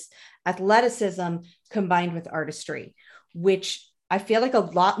that is athleticism combined with artistry, which I feel like a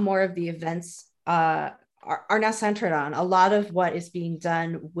lot more of the events are now centered on. A lot of what is being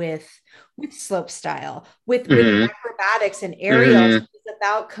done with slope style, with acrobatics and aerials is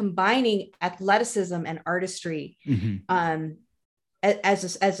about combining athleticism and artistry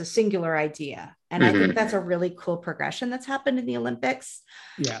as a singular idea. And I think that's a really cool progression that's happened in the Olympics.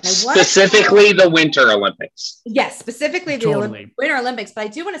 Yeah. Specifically the Winter Olympics. Yes, specifically the Winter Olympics. But I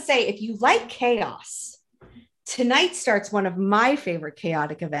do want to say, if you like chaos, tonight starts one of my favorite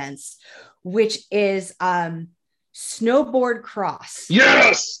chaotic events, which is snowboard cross.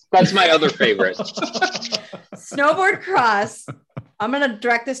 Yes, that's my other favorite. Snowboard cross. I'm going to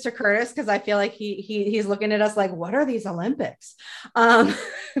direct this to Curtis because I feel like he's looking at us like, what are these Olympics? What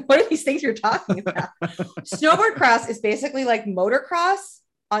are these things you're talking about? Snowboard cross is basically like motocross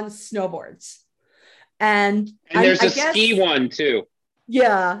on snowboards. And there's a ski one too.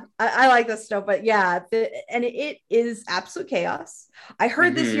 Yeah, I like this stuff, but yeah, and it is absolute chaos. I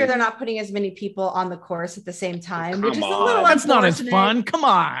heard this year they're not putting as many people on the course at the same time, which is a little that's not as fun. Come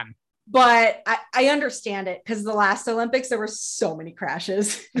on. But I understand it because the last Olympics, there were so many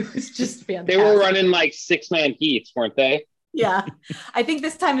crashes. It was just fantastic. They were running like 6-man heats, weren't they? Yeah. I think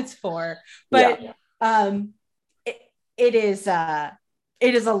this time it's 4. But it is a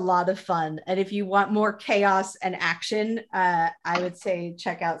lot of fun. And if you want more chaos and action, I would say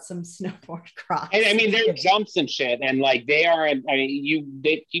check out some snowboard cross. I mean, there are jumps and shit. And like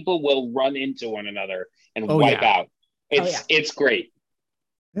people will run into one another and wipe out. It's great.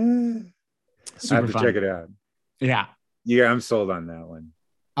 I have to check it out. Yeah, I'm sold on that one.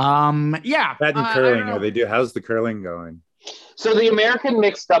 Yeah, that and curling. How's the curling going? So the American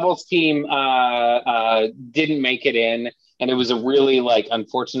mixed doubles team didn't make it in, and it was a really like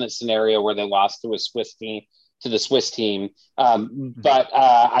unfortunate scenario where they lost to the Swiss team. But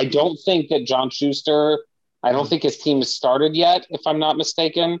I don't think that John Schuster. I don't think his team has started yet, if I'm not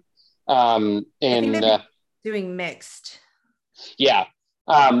mistaken. I think they've been doing mixed. Yeah.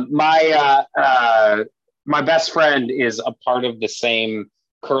 My best friend is a part of the same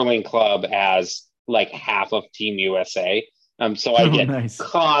curling club as like half of Team USA. So I get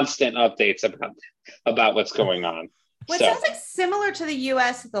constant updates about what's going on. Well, it sounds like similar to the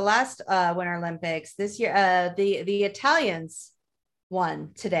US at the last Winter Olympics this year. The Italians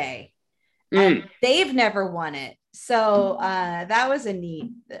won today. They've never won it. So that was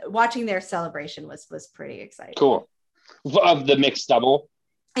watching their celebration was pretty exciting. Cool. Of the mixed double.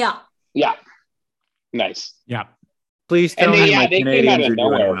 Yeah. Nice. Yeah. Please tell me my Canadians are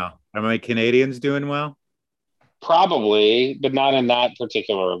doing well. Are my Canadians doing well? Probably, but not in that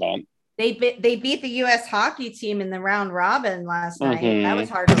particular event. They beat the U.S. hockey team in the round robin last night. That was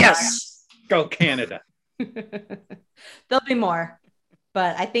hard to watch. Yes. Go Canada. There'll be more.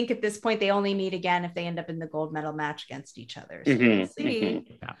 But I think at this point, they only meet again if they end up in the gold medal match against each other. So we'll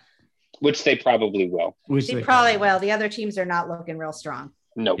see. Yeah. Which they probably will. They probably will. The other teams are not looking real strong.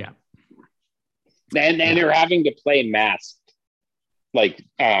 Nope. Yeah. And they're having to play masked. Like,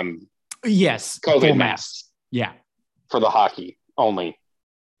 yes. COVID masks. Yeah. For the hockey only.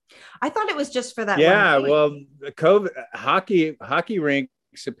 I thought it was just for that. Yeah. Well, the COVID hockey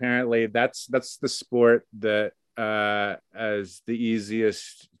rinks, apparently that's the sport that is the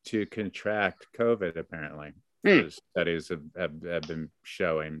easiest to contract COVID, apparently. Studies have been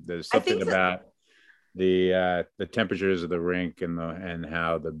showing. There's something about the temperatures of the rink and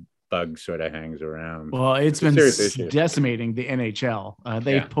how the bug sort of hangs around. Well, it's been decimating the NHL.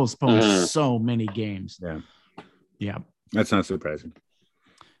 They've postponed so many games. Yeah, that's not surprising.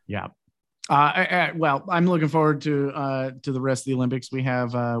 Yeah. Well, I'm looking forward to the rest of the Olympics. We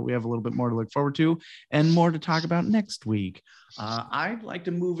have a little bit more to look forward to and more to talk about next week. I'd like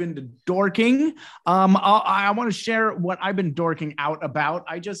to move into dorking. I want to share what I've been dorking out about.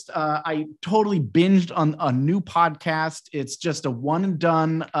 I totally binged on a new podcast. It's just a one and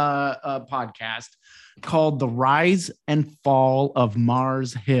done podcast called The Rise and Fall of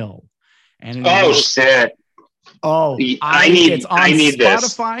Mars Hill. And shit! I need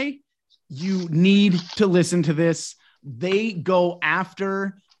Spotify. This. You need to listen to this. They go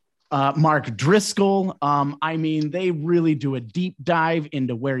after Mark Driscoll. I mean, they really do a deep dive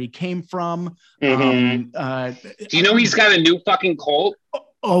into where he came from. Do you know he's got a new fucking cult?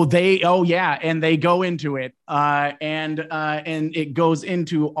 Yeah, and they go into it, and it goes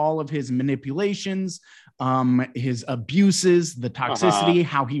into all of his manipulations, his abuses, the toxicity,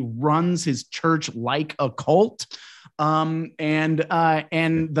 how he runs his church like a cult. And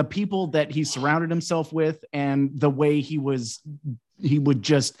the people that he surrounded himself with and the way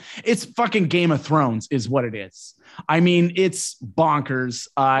it's fucking Game of Thrones is what it is. I mean, it's bonkers.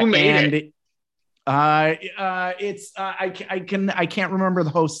 Who made it? I can't remember the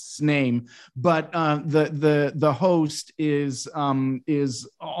host's name, but the host is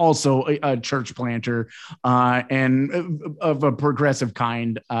also a church planter and of a progressive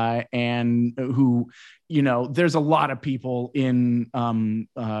kind, and who, you know, there's a lot of people in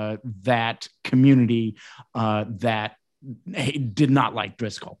that community that did not like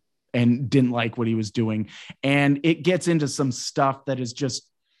Driscoll and didn't like what he was doing, and it gets into some stuff that is just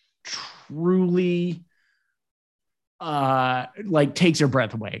truly like takes your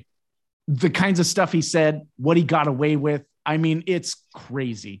breath away. The kinds of stuff he said, what he got away with, I mean, it's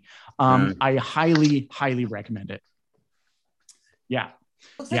crazy. I highly recommend it. Yeah.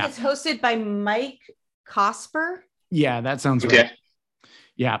 Looks like it's hosted by Mike Cosper. Yeah, that sounds right.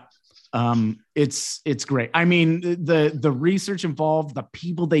 Yeah. It's great. I mean, the research involved, the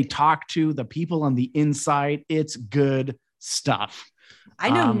people they talk to, the people on the inside, it's good stuff. I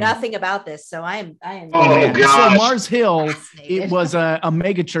know nothing about this, so I am. Oh, so Mars Hill, it was a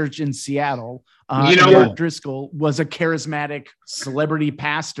mega church in Seattle. Mark Driscoll was a charismatic celebrity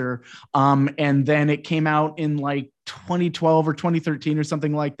pastor, and then it came out in like 2012 or 2013 or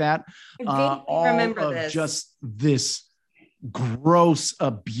something like that. I remember this. Just this gross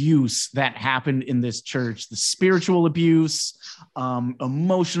abuse that happened in this church, the spiritual abuse,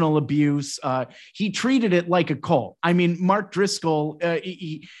 emotional abuse. He treated it like a cult. I mean, Mark Driscoll,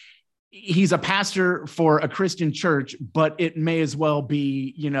 he's a pastor for a Christian church, but it may as well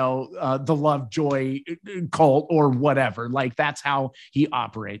be, you know, the Lovejoy cult or whatever. Like, that's how he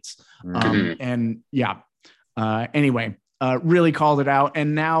operates. And yeah, anyway, really called it out.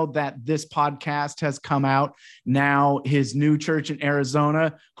 And now that this podcast has come out, now his new church in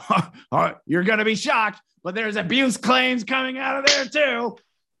Arizona, you're going to be shocked, but there's abuse claims coming out of there too.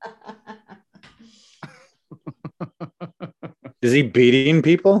 Is he beating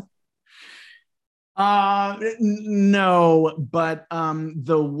people? No, but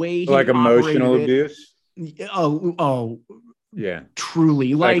the way he like emotional abuse. Oh, yeah,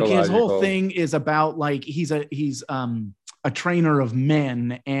 truly. Like, his whole thing is about, like, he's a trainer of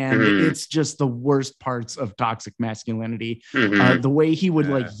men, and it's just the worst parts of toxic masculinity. The way he would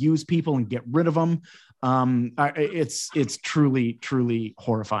like use people and get rid of them. It's truly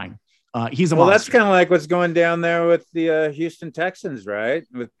horrifying. He's a monster. That's kind of like what's going down there with the Houston Texans, right?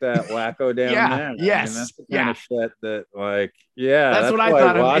 With that wacko down there. Yes. I mean, that's the kind of shit that, like, that's what I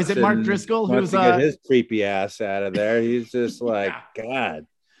thought of. Is it Mark Driscoll who's get his creepy ass out of there? He's just like, God.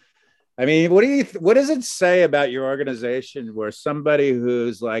 I mean, what does it say about your organization where somebody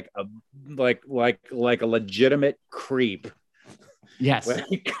who's like a legitimate creep, when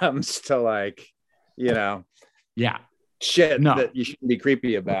it comes to, like, you know, shit that you shouldn't be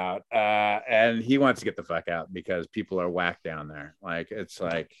creepy about, and he wants to get the fuck out because people are whack down there. Like, it's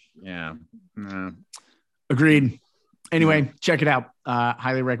like, agreed. Anyway, check it out.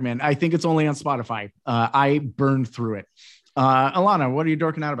 Highly recommend. I think it's only on Spotify. I burned through it. Alana, what are you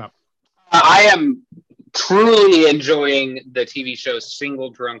dorking out about? I am truly enjoying the TV show Single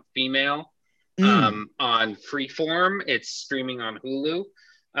Drunk Female on Freeform. It's streaming on Hulu.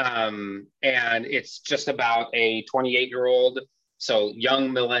 And it's just about a 28-year-old, so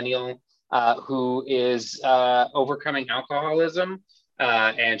young millennial, who is overcoming alcoholism.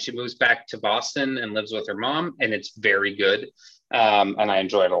 And she moves back to Boston and lives with her mom, and it's very good. And I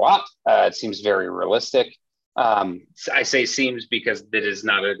enjoy it a lot. It seems very realistic. I say seems because it is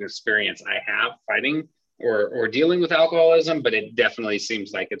not an experience I have fighting or dealing with alcoholism, but it definitely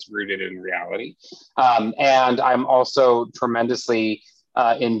seems like it's rooted in reality. And I'm also tremendously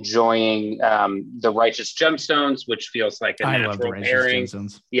enjoying The Righteous Gemstones, which feels like a natural pairing.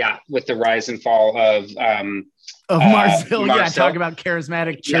 Yeah, with the rise and fall of Mars Hill. Yeah, talk about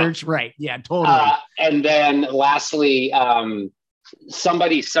charismatic church. Right. Yeah, totally. And then lastly,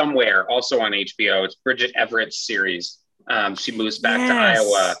 Somebody Somewhere, also on HBO. It's Bridget Everett's series. She moves back to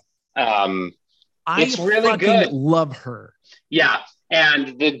Iowa. It's really good. Love her. Yeah.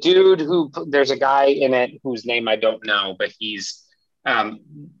 And the dude there's a guy in it whose name I don't know, but he's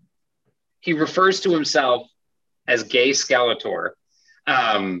he refers to himself as Gay Skeletor.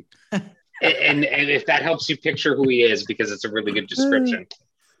 And if that helps you picture who he is, because it's a really good description.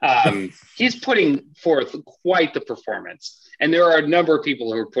 He's putting forth quite the performance. And there are a number of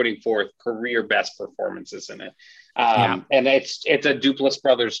people who are putting forth career best performances in it. And it's a Duplass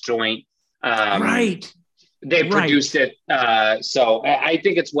Brothers joint. Right. They produced it. So I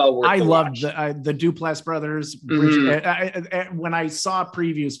think it's well worth it. I loved the Duplass Brothers. When I saw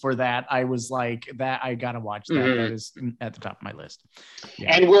previews for that, I was like, I got to watch that. That is at the top of my list.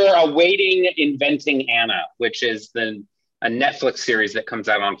 Yeah. And we're awaiting Inventing Anna, which is the Netflix series that comes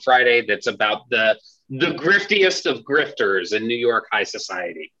out on Friday that's about the griftiest of grifters in New York high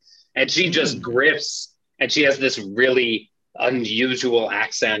society. And she just grifts, and she has this really unusual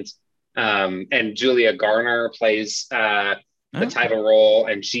accent. And Julia Garner plays the title role,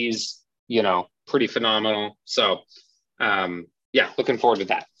 and she's, pretty phenomenal. So, looking forward to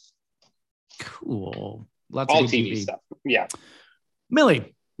that. Cool. Lots all of TV stuff. Yeah.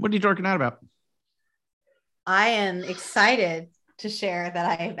 Millie, what are you dorking out about? I am excited to share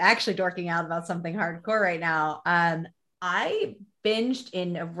that I'm actually dorking out about something hardcore right now. I binged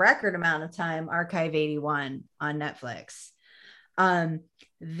in a record amount of time Archive 81 on Netflix.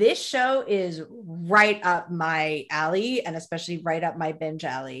 This show is right up my alley, and especially right up my binge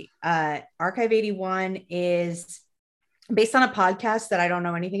alley. Archive 81 is based on a podcast that I don't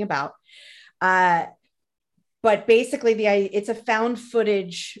know anything about. But basically it's a found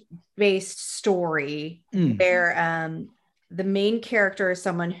footage based story where the main character is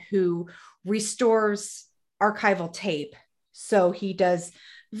someone who restores archival tape. So he does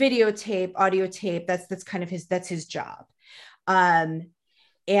videotape, audio tape. That's kind of his job. And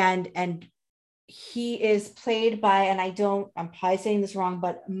he is played by, and I'm probably saying this wrong,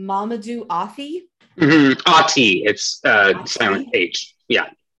 but Mamoudou Athie. Athie. It's silent H. Yeah.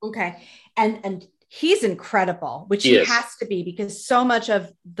 Okay. And he's incredible, which he has to be, because so much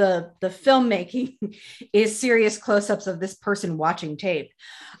of the filmmaking is serious close-ups of this person watching tape.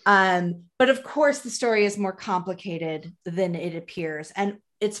 But of course, the story is more complicated than it appears. And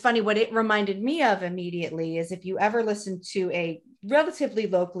it's funny, what it reminded me of immediately is if you ever listen to a relatively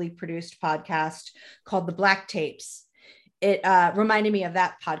locally produced podcast called The Black Tapes, it reminded me of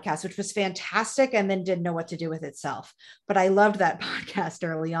that podcast, which was fantastic and then didn't know what to do with itself. But I loved that podcast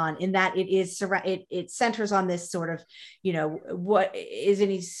early on, in that it centers on this sort of, what is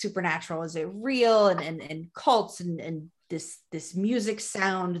any supernatural? Is it real? And cults and this music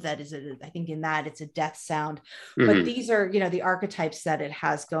sound that is, I think in that it's a death sound, but these are, the archetypes that it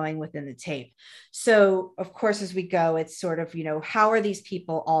has going within the tape. So of course, as we go, it's sort of, how are these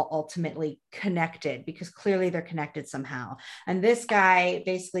people all ultimately connected? Because clearly they're connected somehow. And this guy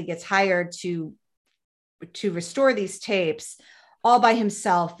basically gets hired to restore these tapes all by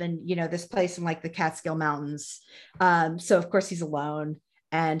himself. And, this place in like the Catskill Mountains. So of course he's alone.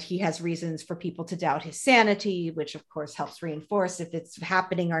 And he has reasons for people to doubt his sanity, which of course helps reinforce if it's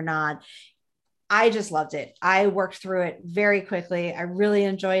happening or not. I just loved it. I worked through it very quickly. I really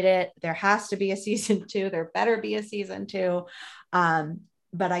enjoyed it. There has to be a season 2. There better be a season 2.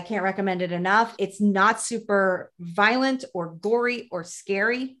 But I can't recommend it enough. It's not super violent or gory or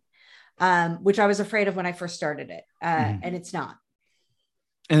scary, which I was afraid of when I first started it. And it's not.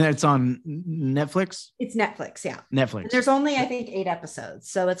 And it's on Netflix? It's Netflix, yeah. Netflix. And there's only, I think, 8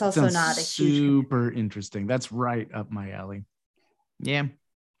 episodes. So it's also not a huge... Super interesting. That's right up my alley. Yeah.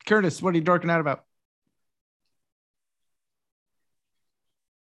 Curtis, what are you dorking out about?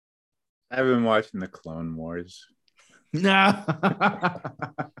 I've been watching the Clone Wars. No.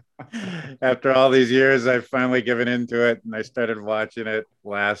 After all these years, I've finally given into it, and I started watching it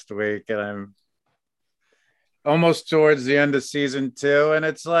last week, and I'm almost towards the end of season 2, and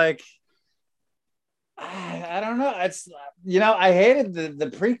it's like, I don't know. It's, I hated the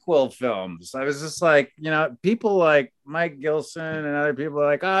prequel films. I was just like, people like Mike Gilson and other people are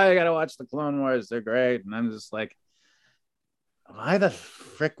like, oh, I got to watch the Clone Wars. They're great. And I'm just like, why the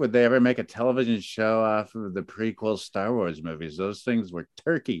frick would they ever make a television show off of the prequel Star Wars movies? Those things were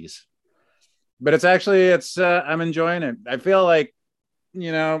turkeys. But I'm enjoying it. I feel like,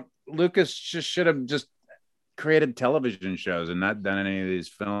 Lucas just should have just created television shows and not done any of these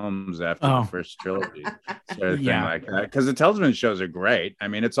films after the first trilogy, sort of thing like that. Because the television shows are great. I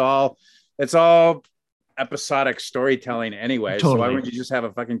mean, it's all episodic storytelling anyway. Totally. So why wouldn't you just have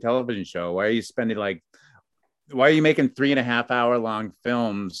a fucking television show? Why are you why are you making 3.5 hour long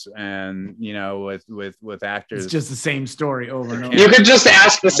films and with actors? It's just the same story over and over. You could just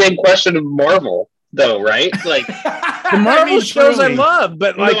ask the same question of Marvel, though, right? Like the Marvel shows I love,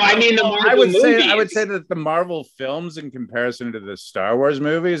 but like, no, I mean the Marvel I would say that the Marvel films, in comparison to the Star Wars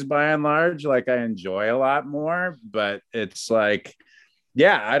movies, by and large, like I enjoy a lot more. But it's like,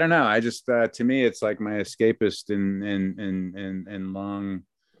 I don't know. I just to me, it's like my escapist in long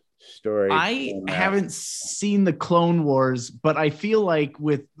story. I haven't seen the Clone Wars, but I feel like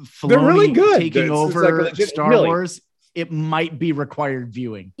with Filoni they're really good. Taking over like Star Wars, it might be required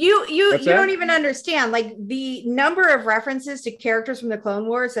viewing. You don't even understand, like, the number of references to characters from the Clone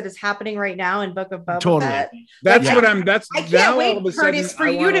Wars that is happening right now in Book of Boba Fett. I can't wait, Curtis, for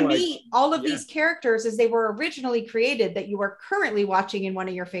you to meet all of these characters as they were originally created that you are currently watching in one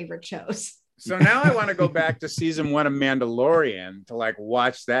of your favorite shows. So now I want to go back to season 1 of Mandalorian to like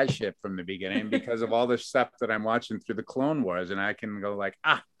watch that shit from the beginning because of all the stuff that I'm watching through the Clone Wars, and I can go like,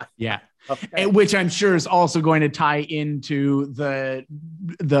 yeah, okay. Which I'm sure is also going to tie into the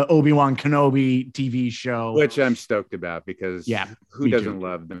Obi-Wan Kenobi TV show, which I'm stoked about because who doesn't too.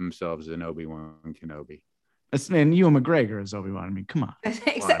 love themselves in Obi-Wan Kenobi? And Ewan McGregor is Obi-Wan. I mean, come on.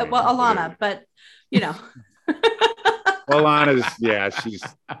 Well, Alana, but Well, Alana's she's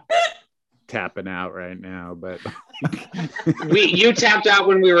tapping out right now, but you tapped out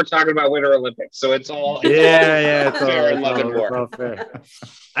when we were talking about Winter Olympics, so it's all it's fair. all fair.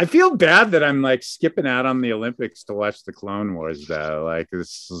 I feel bad that I'm like skipping out on the Olympics to watch the Clone Wars though. Like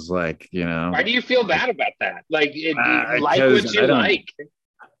this is like, why do you feel bad about that? Like like what you like.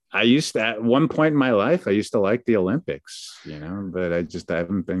 I used to, at one point in my life, I used to like the Olympics, but I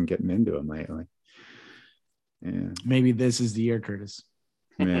haven't been getting into them lately. Yeah. Maybe this is the year, Curtis.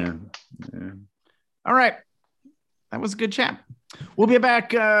 Yeah. All right. That was a good chat. We'll be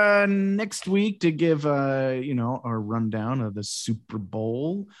back next week to give a rundown of the Super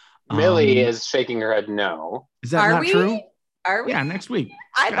Bowl. Millie is shaking her head no. Is that not true? Are we? Yeah, next week.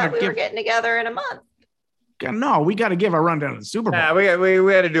 I thought we were getting together in a month. No, we got to give a rundown of the Super Bowl. Yeah, we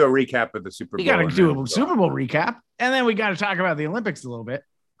had to do a recap of the Super Bowl. We got to do a Super Bowl recap, and then we got to talk about the Olympics a little bit.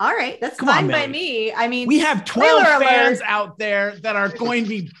 All right, that's fine by me. I mean, we have 12 fans out there that are going to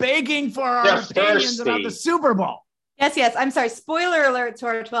be begging for our opinions about the Super Bowl. Yes. I'm sorry. Spoiler alert to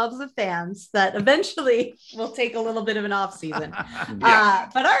our 12s of fans that eventually will take a little bit of an off season.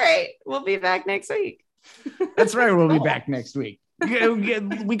 But all right, we'll be back next week. That's right. We'll be back next week.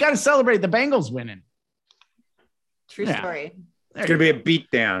 We got to celebrate the Bengals winning. True story. It's going to be a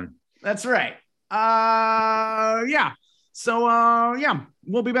beatdown. That's right. So,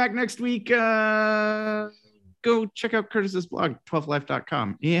 we'll be back next week. Go check out Curtis's blog,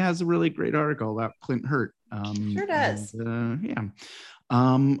 12life.com. He has a really great article about Clint Hurt. Sure does.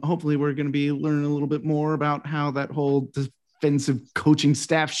 Hopefully we're going to be learning a little bit more about how that whole defensive coaching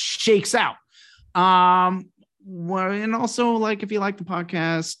staff shakes out. And also, like, if you like the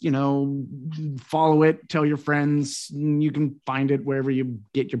podcast, follow it, tell your friends. You can find it wherever you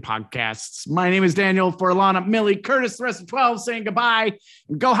get your podcasts. My name is Daniel. For Alana, Millie, Curtis, the rest of 12 saying goodbye,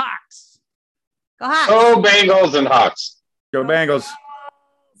 and go Hawks. Go Hawks. Go Bengals and Hawks. Go Bengals.